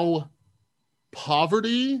how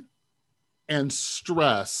poverty and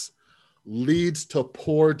stress leads to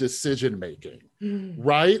poor decision making.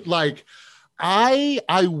 Right? Like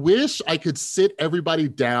I wish I could sit everybody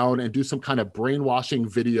down and do some kind of brainwashing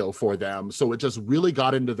video for them so it just really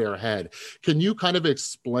got into their head. Can you kind of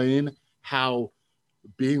explain how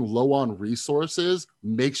being low on resources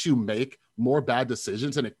makes you make more bad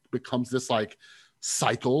decisions and it becomes this like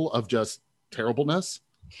cycle of just terribleness?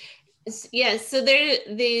 Yes, so there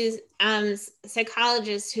are these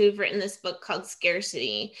psychologists who've written this book called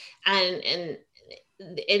Scarcity, and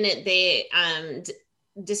in it, they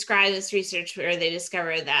describe this research where they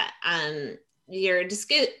discover that your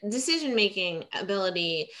decision-making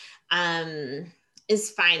ability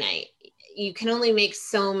is finite. You can only make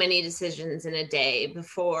so many decisions in a day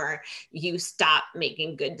before you stop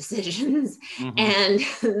making good decisions. Mm-hmm.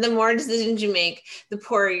 And the more decisions you make, the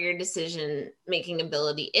poorer your decision-making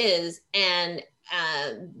ability is. And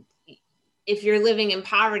if you're living in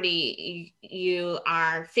poverty, you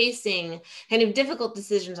are facing kind of difficult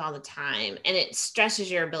decisions all the time, and it stresses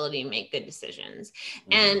your ability to make good decisions.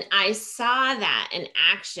 Mm-hmm. And I saw that in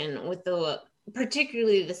action with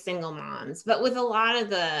particularly the single moms, but with a lot of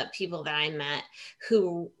the people that I met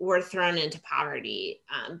who were thrown into poverty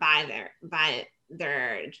by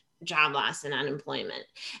their job loss and unemployment.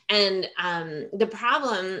 And the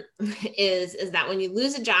problem is that when you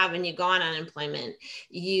lose a job and you go on unemployment,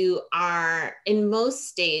 you are in most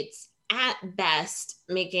states at best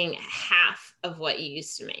making half of what you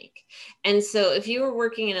used to make. And so if you were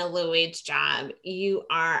working in a low wage job, you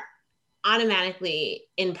are automatically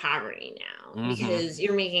in poverty now, because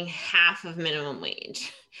you're making half of minimum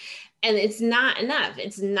wage. And it's not enough.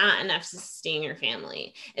 It's not enough to sustain your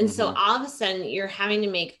family. And so all of a sudden you're having to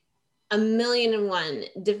make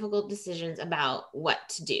 1,000,001 difficult decisions about what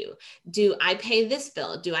to do. Do I pay this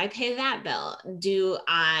bill? Do I pay that bill? Do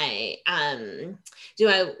I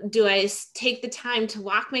take the time to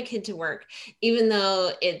walk my kid to work, even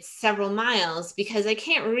though it's several miles, because I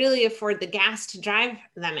can't really afford the gas to drive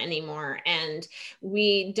them anymore, and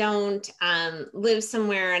we don't live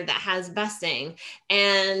somewhere that has busing,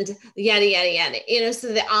 and yada yada yada.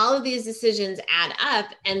 So that all of these decisions add up,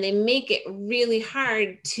 and they make it really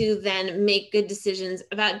hard to then make good decisions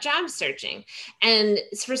about job searching. And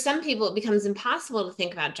for some people, it becomes impossible to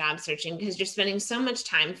think about job searching because you're spending so much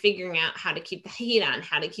time figuring out how to keep the heat on,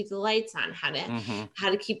 how to keep the lights on, how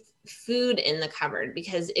to keep food in the cupboard.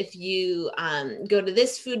 Because if you go to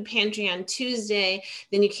this food pantry on Tuesday,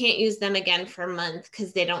 then you can't use them again for a month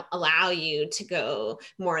because they don't allow you to go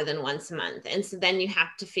more than once a month. And so then you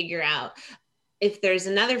have to figure out if there's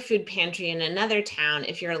another food pantry in another town,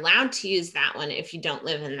 if you're allowed to use that one, if you don't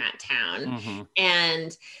live in that town.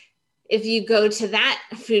 And if you go to that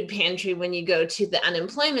food pantry when you go to the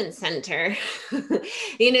unemployment center,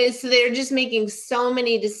 so they're just making so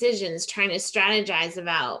many decisions, trying to strategize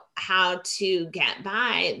about how to get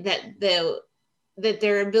by, that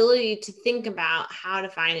their ability to think about how to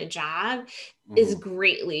find a job is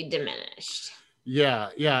greatly diminished. Yeah.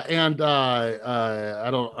 And I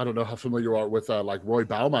don't know how familiar you are with like Roy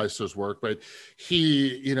Baumeister's work, but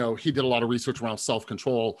he did a lot of research around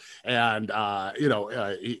self-control, and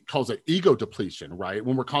he calls it ego depletion, right?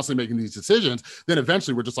 When we're constantly making these decisions, then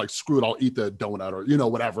eventually we're just like, screw it, I'll eat the donut, or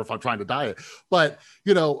whatever, if I'm trying to diet. But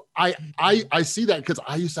I see that because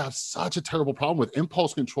I used to have such a terrible problem with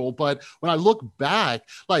impulse control. But when I look back,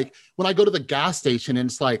 like when I go to the gas station and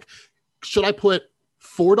it's like, should I put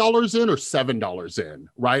 $4 in or $7 in,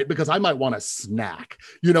 right? Because I might want a snack,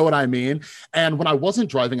 you know what I mean? And when I wasn't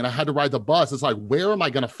driving and I had to ride the bus, it's like, where am I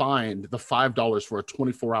going to find the $5 for a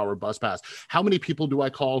 24-hour bus pass? How many people do I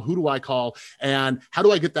call? Who do I call? And how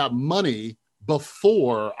do I get that money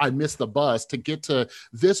before I miss the bus to get to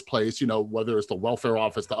this place, whether it's the welfare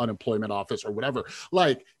office, the unemployment office, or whatever?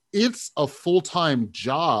 Like, it's a full-time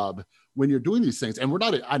job when you're doing these things. And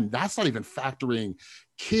that's not even factoring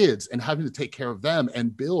kids and having to take care of them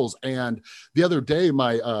and bills. And the other day,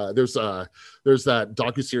 there's that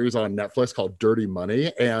docuseries on Netflix called Dirty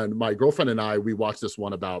Money. And my girlfriend and I, we watched this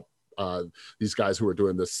one about these guys who are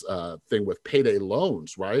doing this thing with payday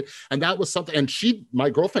loans, right? And that was something, and my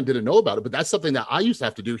girlfriend didn't know about it, but that's something that I used to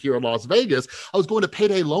have to do here in Las Vegas. I was going to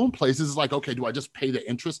payday loan places. It's like, okay, do I just pay the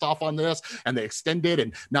interest off on this? And they extend it,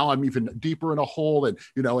 and now I'm even deeper in a hole, and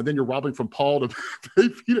and then you're robbing from Paul to pay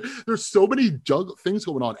Peter. There's so many things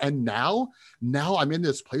going on. And now I'm in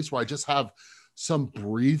this place where I just have some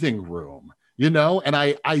breathing room, and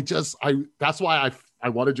that's why I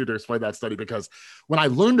wanted you to explain that study, because when I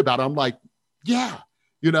learned about it, I'm like, yeah,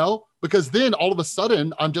 because then all of a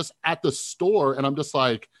sudden I'm just at the store and I'm just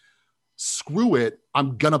like, screw it,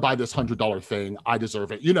 I'm going to buy this $100 thing. I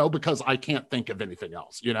deserve it, because I can't think of anything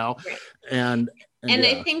else, Right. And yeah.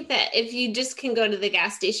 I think that if you just can go to the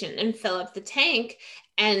gas station and fill up the tank,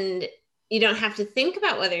 and you don't have to think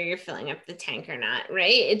about whether you're filling up the tank or not,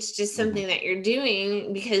 right? It's just something that you're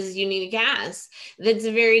doing because you need gas. That's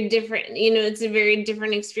a very different, it's a very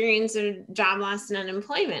different experience of job loss and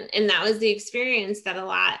unemployment. And that was the experience that a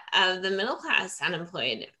lot of the middle class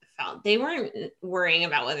unemployed felt. They weren't worrying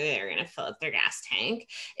about whether they were going to fill up their gas tank.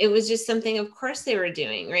 It was just something, of course, they were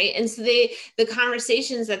doing, right? And so the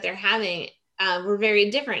conversations that they're having were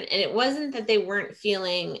very different. And it wasn't that they weren't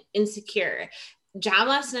feeling insecure. Job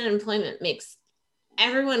loss and unemployment makes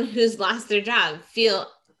everyone who's lost their job feel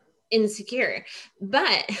insecure.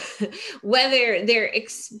 But whether they're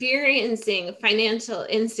experiencing financial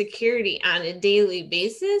insecurity on a daily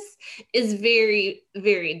basis is very,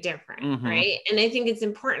 very different, right? And I think it's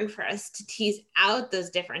important for us to tease out those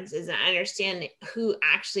differences and understand who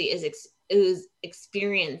actually is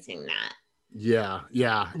experiencing that.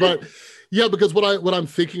 Yeah. But yeah, because what I'm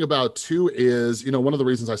thinking about too is, one of the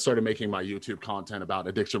reasons I started making my YouTube content about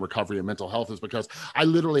addiction recovery and mental health is because I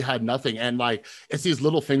literally had nothing. And like, it's these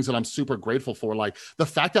little things that I'm super grateful for. Like the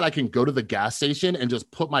fact that I can go to the gas station and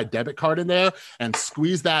just put my debit card in there and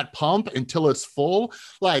squeeze that pump until it's full.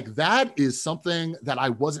 Like that is something that I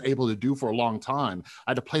wasn't able to do for a long time.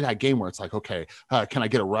 I had to play that game where it's like, okay, can I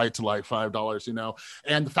get a ride to like $5,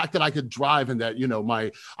 And the fact that I could drive and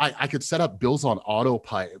that, I could set up bills on auto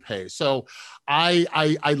pay. So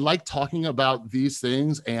I like talking about these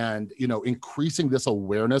things and, increasing this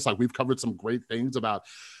awareness. Like we've covered some great things about,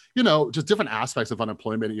 just different aspects of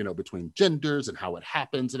unemployment, between genders and how it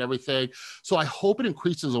happens and everything. So I hope it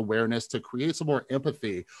increases awareness to create some more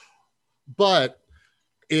empathy. But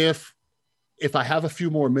if I have a few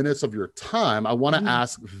more minutes of your time, I want to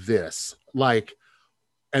ask this, like,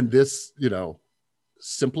 and this,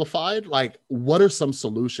 simplified, like what are some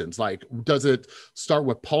solutions? Like, does it start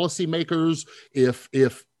with policymakers?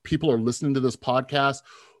 If people are listening to this podcast,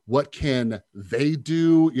 what can they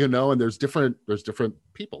do? And there's different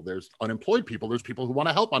people. There's unemployed people. There's people who want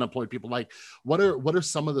to help unemployed people. Like, what are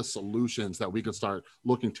some of the solutions that we can start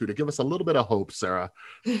looking to give us a little bit of hope, Sarah?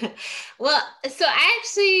 Well, so I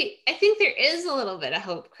think there is a little bit of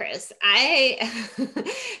hope, Chris.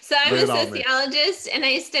 So I'm a sociologist and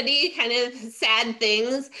I study kind of sad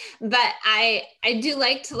things, but I do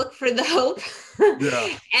like to look for the hope.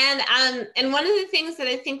 Yeah. And one of the things that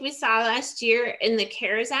I think we saw last year in the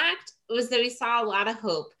CARES Act was that we saw a lot of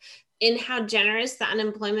hope in how generous the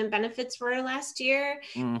unemployment benefits were last year.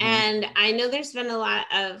 And I know there's been a lot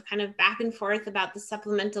of kind of back and forth about the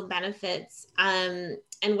supplemental benefits and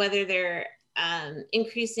whether they're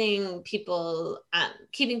increasing people,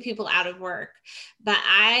 keeping people out of work. But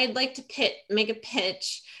I'd like to make a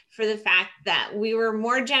pitch for the fact that we were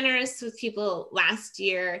more generous with people last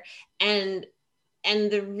year, and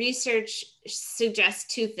the research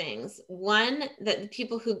suggests two things. One, that the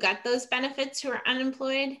people who got those benefits who are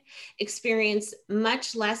unemployed experience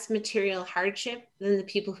much less material hardship than the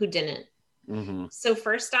people who didn't. So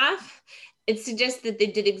first off, it suggests that they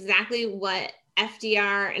did exactly what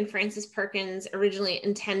FDR and Francis Perkins originally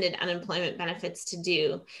intended unemployment benefits to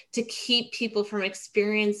do, to keep people from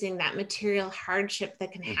experiencing that material hardship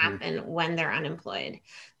that can happen when they're unemployed.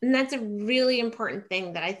 And that's a really important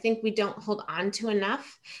thing that I think we don't hold on to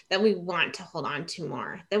enough, that we want to hold on to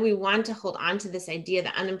more, that we want to hold on to this idea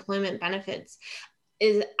that unemployment benefits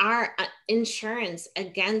is our insurance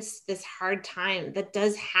against this hard time that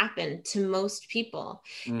does happen to most people,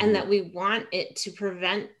 and that we want it to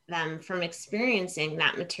prevent them from experiencing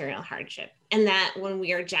that material hardship. And that when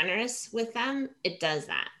we are generous with them, it does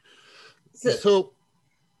that. So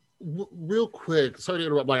real quick, sorry to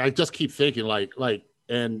interrupt. Like, I just keep thinking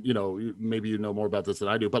and maybe you know more about this than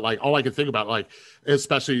I do, but like all I can think about, like,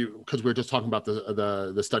 especially because we're just talking about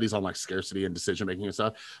the studies on like scarcity and decision making and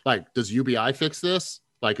stuff. Like, does UBI fix this?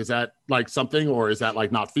 Like, is that like something, or is that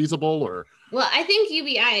like not feasible? Or well, I think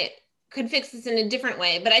UBI could fix this in a different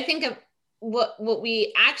way, but I think what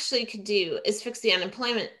we actually could do is fix the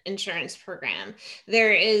unemployment insurance program.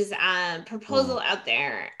 There is a proposal out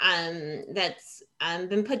there that's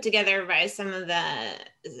been put together by some of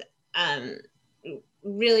the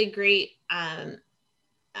really great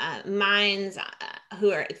minds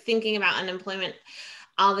who are thinking about unemployment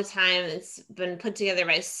all the time. It's been put together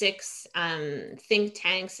by 6 think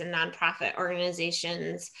tanks and nonprofit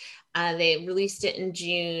organizations. They released it in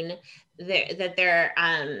June. They're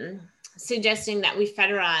suggesting that we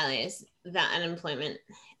federalize the unemployment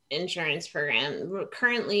insurance program.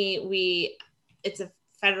 Currently, it's a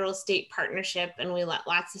federal state partnership, and we let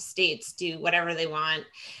lots of states do whatever they want.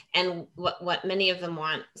 And what many of them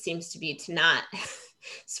want seems to be to not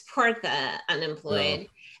support the unemployed.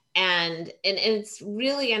 And it's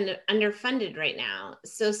really underfunded right now.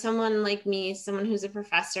 So someone like me, someone who's a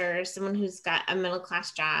professor, someone who's got a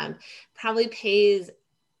middle-class job, probably pays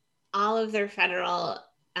all of their federal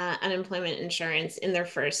unemployment insurance in their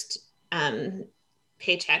first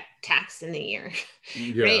paycheck tax in the year,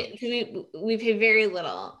 right? We pay very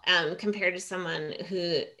little compared to someone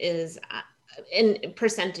who is in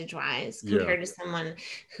percentage wise Yeah. compared to someone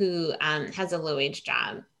who has a low wage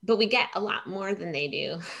job, but we get a lot more than they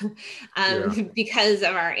do Yeah. because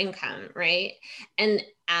of our income, right? And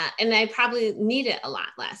I probably need it a lot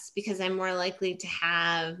less because I'm more likely to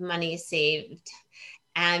have money saved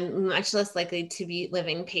and much less likely to be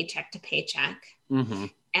living paycheck to paycheck. Mm-hmm.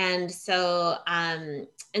 And so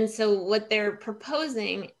what they're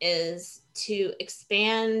proposing is to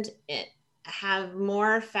expand it, have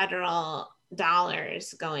more federal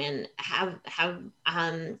dollars go in, have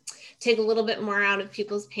take a little bit more out of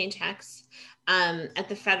people's paychecks at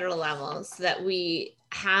the federal level, so that we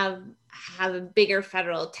have a bigger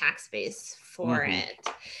federal tax base for Mm-hmm. it.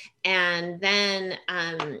 And then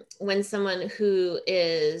when someone who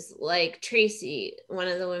is like Tracy, one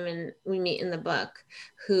of the women we meet in the book,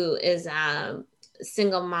 who is a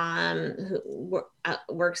single mom who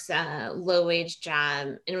works a low wage job,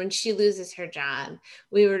 and when she loses her job,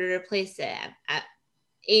 we were to replace it at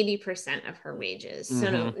 80% of her wages.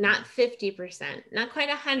 So no, Mm-hmm. not 50%, not quite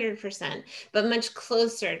 100%, but much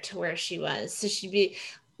closer to where she was. So she'd be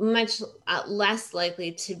much less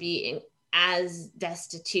likely to be as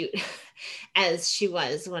destitute as she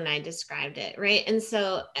was when I described it, right? And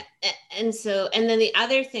then the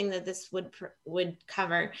other thing that this would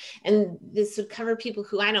cover, and this would cover people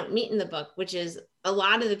who I don't meet in the book, which is a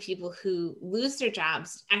lot of the people who lose their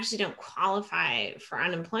jobs actually don't qualify for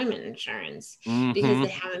unemployment insurance because Mm-hmm. they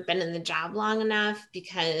haven't been in the job long enough,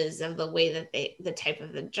 because of the way that the type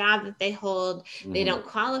of the job that they hold, they Mm-hmm. don't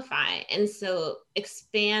qualify. And so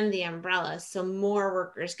expand the umbrella so more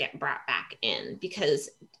workers get brought back in, because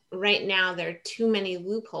right now there are too many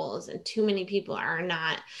loopholes and too many people are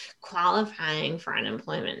not qualifying for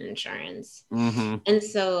unemployment insurance. Mm-hmm. And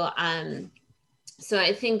so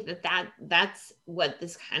I think that's what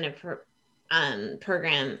this kind of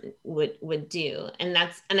program would do, and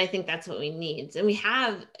I think that's what we need. And we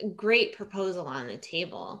have a great proposal on the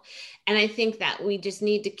table, and I think that we just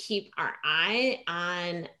need to keep our eye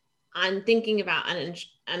on thinking about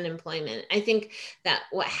unemployment. I think that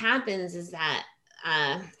what happens is that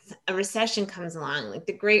uh, a recession comes along, like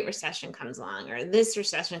the Great Recession comes along, or this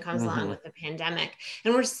recession comes along Mm-hmm. with the pandemic,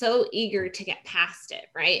 and we're so eager to get past it,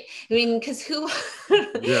 right? I mean, because who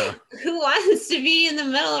Yeah. who wants to be in the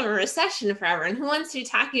middle of a recession forever, and who wants to be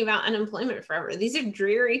talking about unemployment forever? These are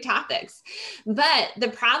dreary topics. But the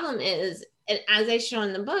problem is, as I show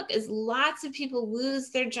in the book, is lots of people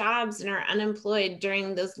lose their jobs and are unemployed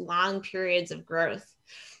during those long periods of growth.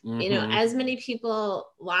 Mm-hmm. As many people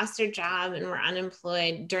lost their job and were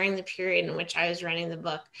unemployed during the period in which I was writing the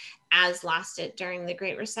book as lost it during the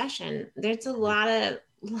Great Recession. There's a lot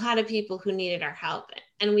of people who needed our help,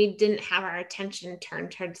 and we didn't have our attention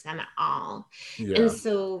turned towards them at all. And Yeah.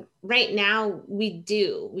 so right now we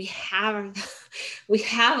have we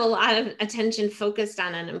have a lot of attention focused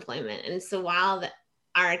on unemployment. And so while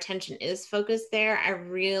our attention is focused there, I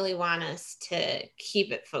really want us to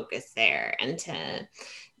keep it focused there, and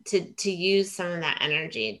to use some of that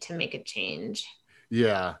energy to make a change.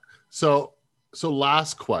 Yeah. So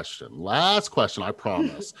last question. Last question, I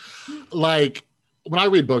promise. Like, when I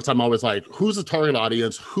read books, I'm always like, who's the target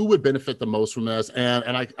audience? Who would benefit the most from this?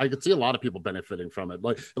 And I could see a lot of people benefiting from it.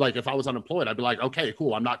 Like if I was unemployed, I'd be like, okay,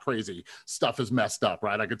 cool, I'm not crazy. Stuff is messed up,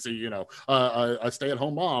 right? I could see, a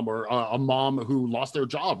stay-at-home mom, or a mom who lost their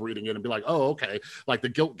job reading it and be like, oh, okay, like the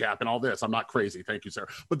guilt gap and all this. I'm not crazy. Thank you, sir.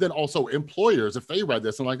 But then also employers, if they read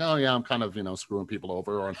this and like, oh yeah, I'm kind of, screwing people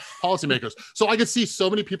over, or policymakers. So I could see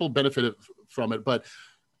so many people benefited from it. But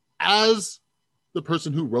as the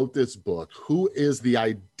person who wrote this book, who is the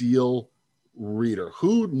ideal reader?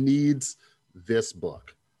 Who needs this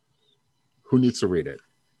book? Who needs to read it?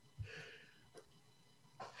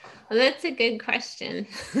 Well, that's a good question.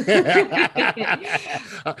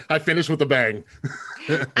 I finished with a bang.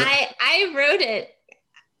 I wrote it.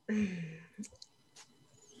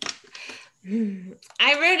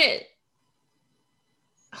 I wrote it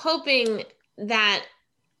hoping that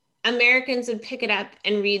Americans would pick it up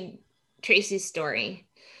and read Tracy's story.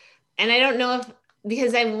 And I don't know if,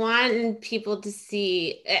 because I want people to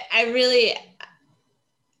see, I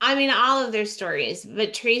mean, all of their stories,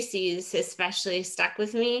 but Tracy's especially stuck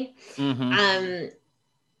with me. Mm-hmm.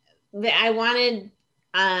 But I wanted,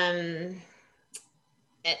 and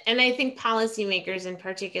I think policymakers in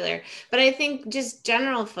particular, but I think just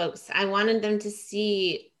general folks, I wanted them to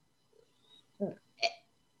see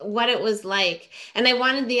what it was like, and I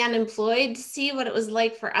wanted the unemployed to see what it was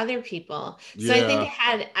like for other people. So I think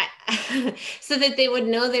Yeah. so that they would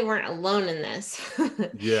know they weren't alone in this.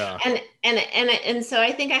 Yeah. And so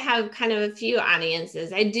I think I have kind of a few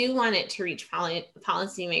audiences. I do want it to reach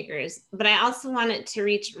policymakers, but I also want it to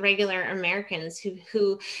reach regular Americans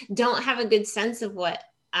who don't have a good sense of what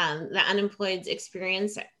the unemployed's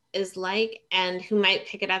experience is like, and who might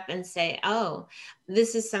pick it up and say, oh,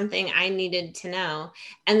 this is something I needed to know.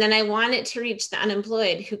 And then I want it to reach the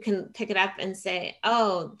unemployed who can pick it up and say,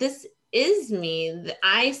 oh, this is me.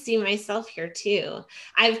 I see myself here too.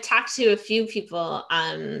 I've talked to a few people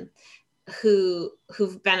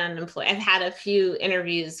who've been unemployed. I've had a few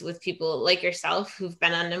interviews with people like yourself who've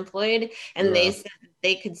been unemployed, and they Yeah. said that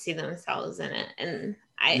they could see themselves in it. And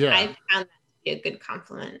Yeah. I found that to be a good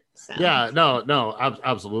compliment. So Yeah, no,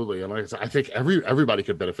 absolutely. And like I said, I think everybody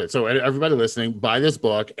could benefit. So everybody listening, buy this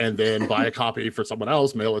book and then buy a copy for someone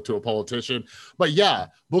else, mail it to a politician. But yeah,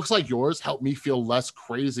 books like yours help me feel less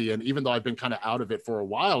crazy. And even though I've been kind of out of it for a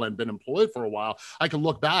while and been employed for a while, I can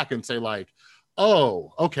look back and say like,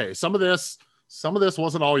 oh, okay, some of this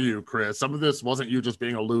wasn't all you, Chris. Some of this wasn't you just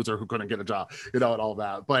being a loser who couldn't get a job, and all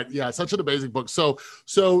that. But yeah, such an amazing book. So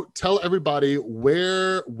tell everybody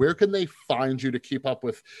where can they find you to keep up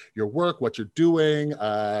with your work, what you're doing,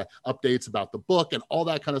 updates about the book, and all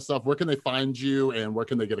that kind of stuff. Where can they find you, and where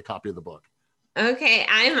can they get a copy of the book? okay,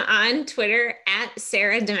 I'm on Twitter at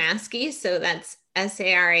Sarah Damaske. So that's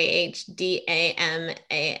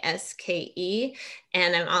SarahDamaske.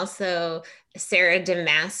 And I'm also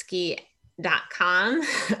SarahDamaske.com.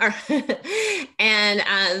 And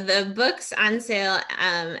the book's on sale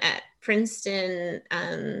at Princeton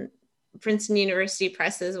University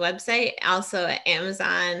Press's website, also at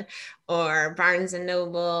Amazon or Barnes and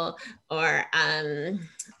Noble, or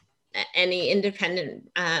any independent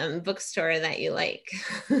bookstore that you like.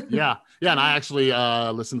 Yeah, and I actually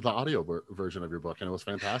listened to the audio version of your book, and it was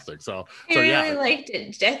fantastic. So I yeah. really liked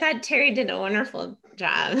it. I thought Terry did a wonderful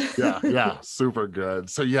job. Yeah, super good.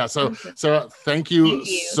 So yeah, so Awesome. thank you Thank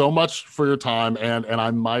you. so much for your time, and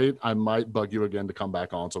I might bug you again to come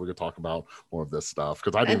back on so we could talk about more of this stuff,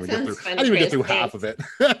 because I didn't That even get sounds through fun, I didn't even get Chris. through half Thanks. of it.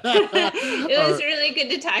 It All was right. really good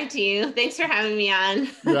to talk to you. Thanks for having me on.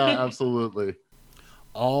 Yeah, absolutely.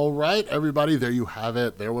 All right, everybody, there you have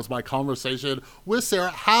it. There was my conversation with Sarah.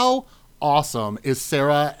 How awesome is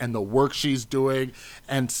Sarah and the work she's doing,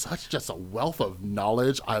 and such just a wealth of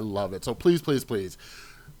knowledge. I love it. So please, please, please,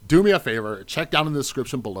 do me a favor, check down in the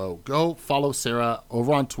description below. Go follow Sarah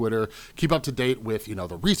over on Twitter. Keep up to date with,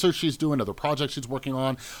 the research she's doing, other projects she's working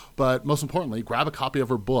on. But most importantly, grab a copy of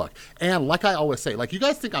her book. And like I always say, like, you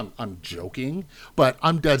guys think I'm joking, but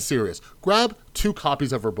I'm dead serious. Grab 2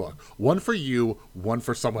 copies of her book. One for you, one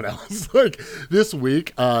for someone else. Like this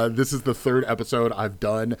week, this is the 3rd episode I've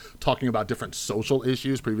done talking about different social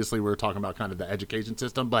issues. Previously, we were talking about kind of the education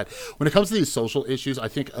system. But when it comes to these social issues, I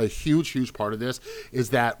think a huge, huge part of this is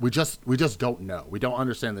that we just don't know. We don't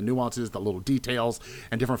understand the nuances, the little details,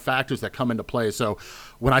 and different factors that come into play. So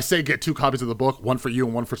when I say get 2 copies of the book, one for you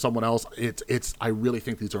and one for someone else, it's I really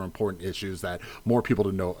think these are important issues that more people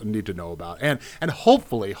need to know about. And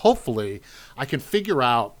hopefully I can figure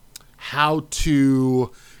out how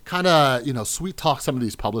to kind of, sweet talk some of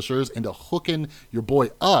these publishers into hooking your boy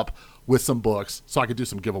up with some books so I could do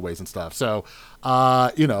some giveaways and stuff. So,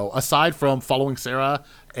 aside from following Sarah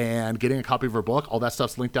and getting a copy of her book, all that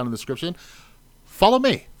stuff's linked down in the description. Follow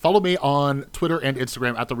me on Twitter and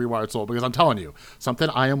Instagram at The Rewired Soul, because I'm telling you, something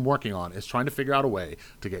I am working on is trying to figure out a way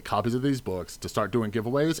to get copies of these books, to start doing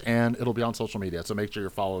giveaways, and it'll be on social media. So make sure you're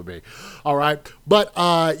following me. All right. But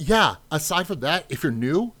aside from that, if you're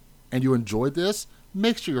new and you enjoyed this,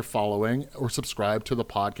 make sure you're following or subscribe to the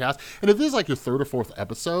podcast. And if this is like your 3rd or 4th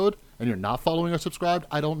episode and you're not following or subscribed,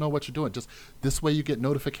 I don't know what you're doing. Just this way you get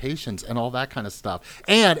notifications and all that kind of stuff.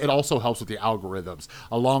 And it also helps with the algorithms,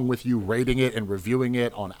 along with you rating it and reviewing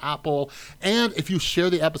it on Apple. And if you share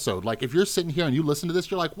the episode, like if you're sitting here and you listen to this,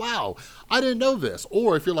 you're like, wow, I didn't know this.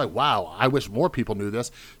 Or if you're like, wow, I wish more people knew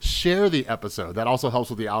this, share the episode. That also helps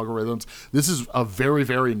with the algorithms. This is a very,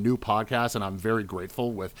 very new podcast, and I'm very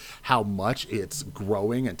grateful with how much it's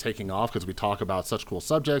growing and taking off, because we talk about such cool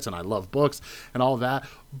subjects and I love books and all of that.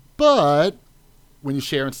 But when you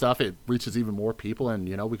share and stuff, it reaches even more people, and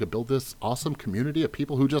we could build this awesome community of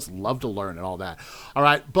people who just love to learn and all that. All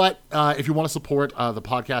right, but if you want to support the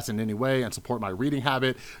podcast in any way and support my reading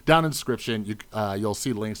habit, down in the description you'll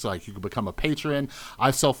see links like you can become a patron.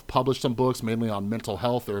 I've self-published some books mainly on mental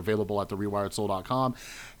health. They're available at therewiredsoul.com.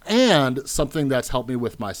 and something that's helped me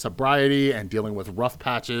with my sobriety and dealing with rough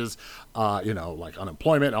patches, like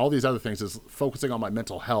unemployment and all these other things, is focusing on my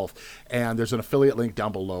mental health. And there's an affiliate link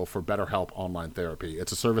down below for BetterHelp Online Therapy.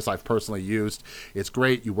 It's a service I've personally used. It's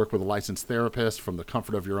great. You work with a licensed therapist from the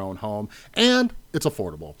comfort of your own home, and it's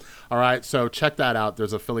affordable. All right, so check that out.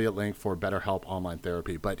 There's an affiliate link for BetterHelp Online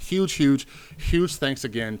Therapy. But huge thanks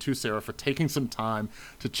again to Sarah for taking some time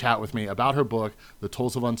to chat with me about her book, The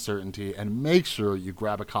Tools of Uncertainty, and make sure you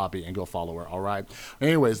grab a copy and go follow her, all right?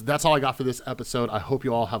 Anyways, that's all I got for this episode. I hope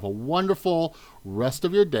you all have a wonderful rest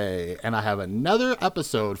of your day, and I have another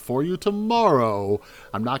episode for you tomorrow.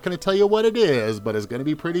 I'm not going to tell you what it is, but it's going to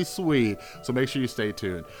be pretty sweet, so make sure you stay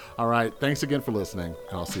tuned. All right, thanks again for listening,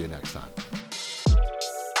 and I'll see you next time.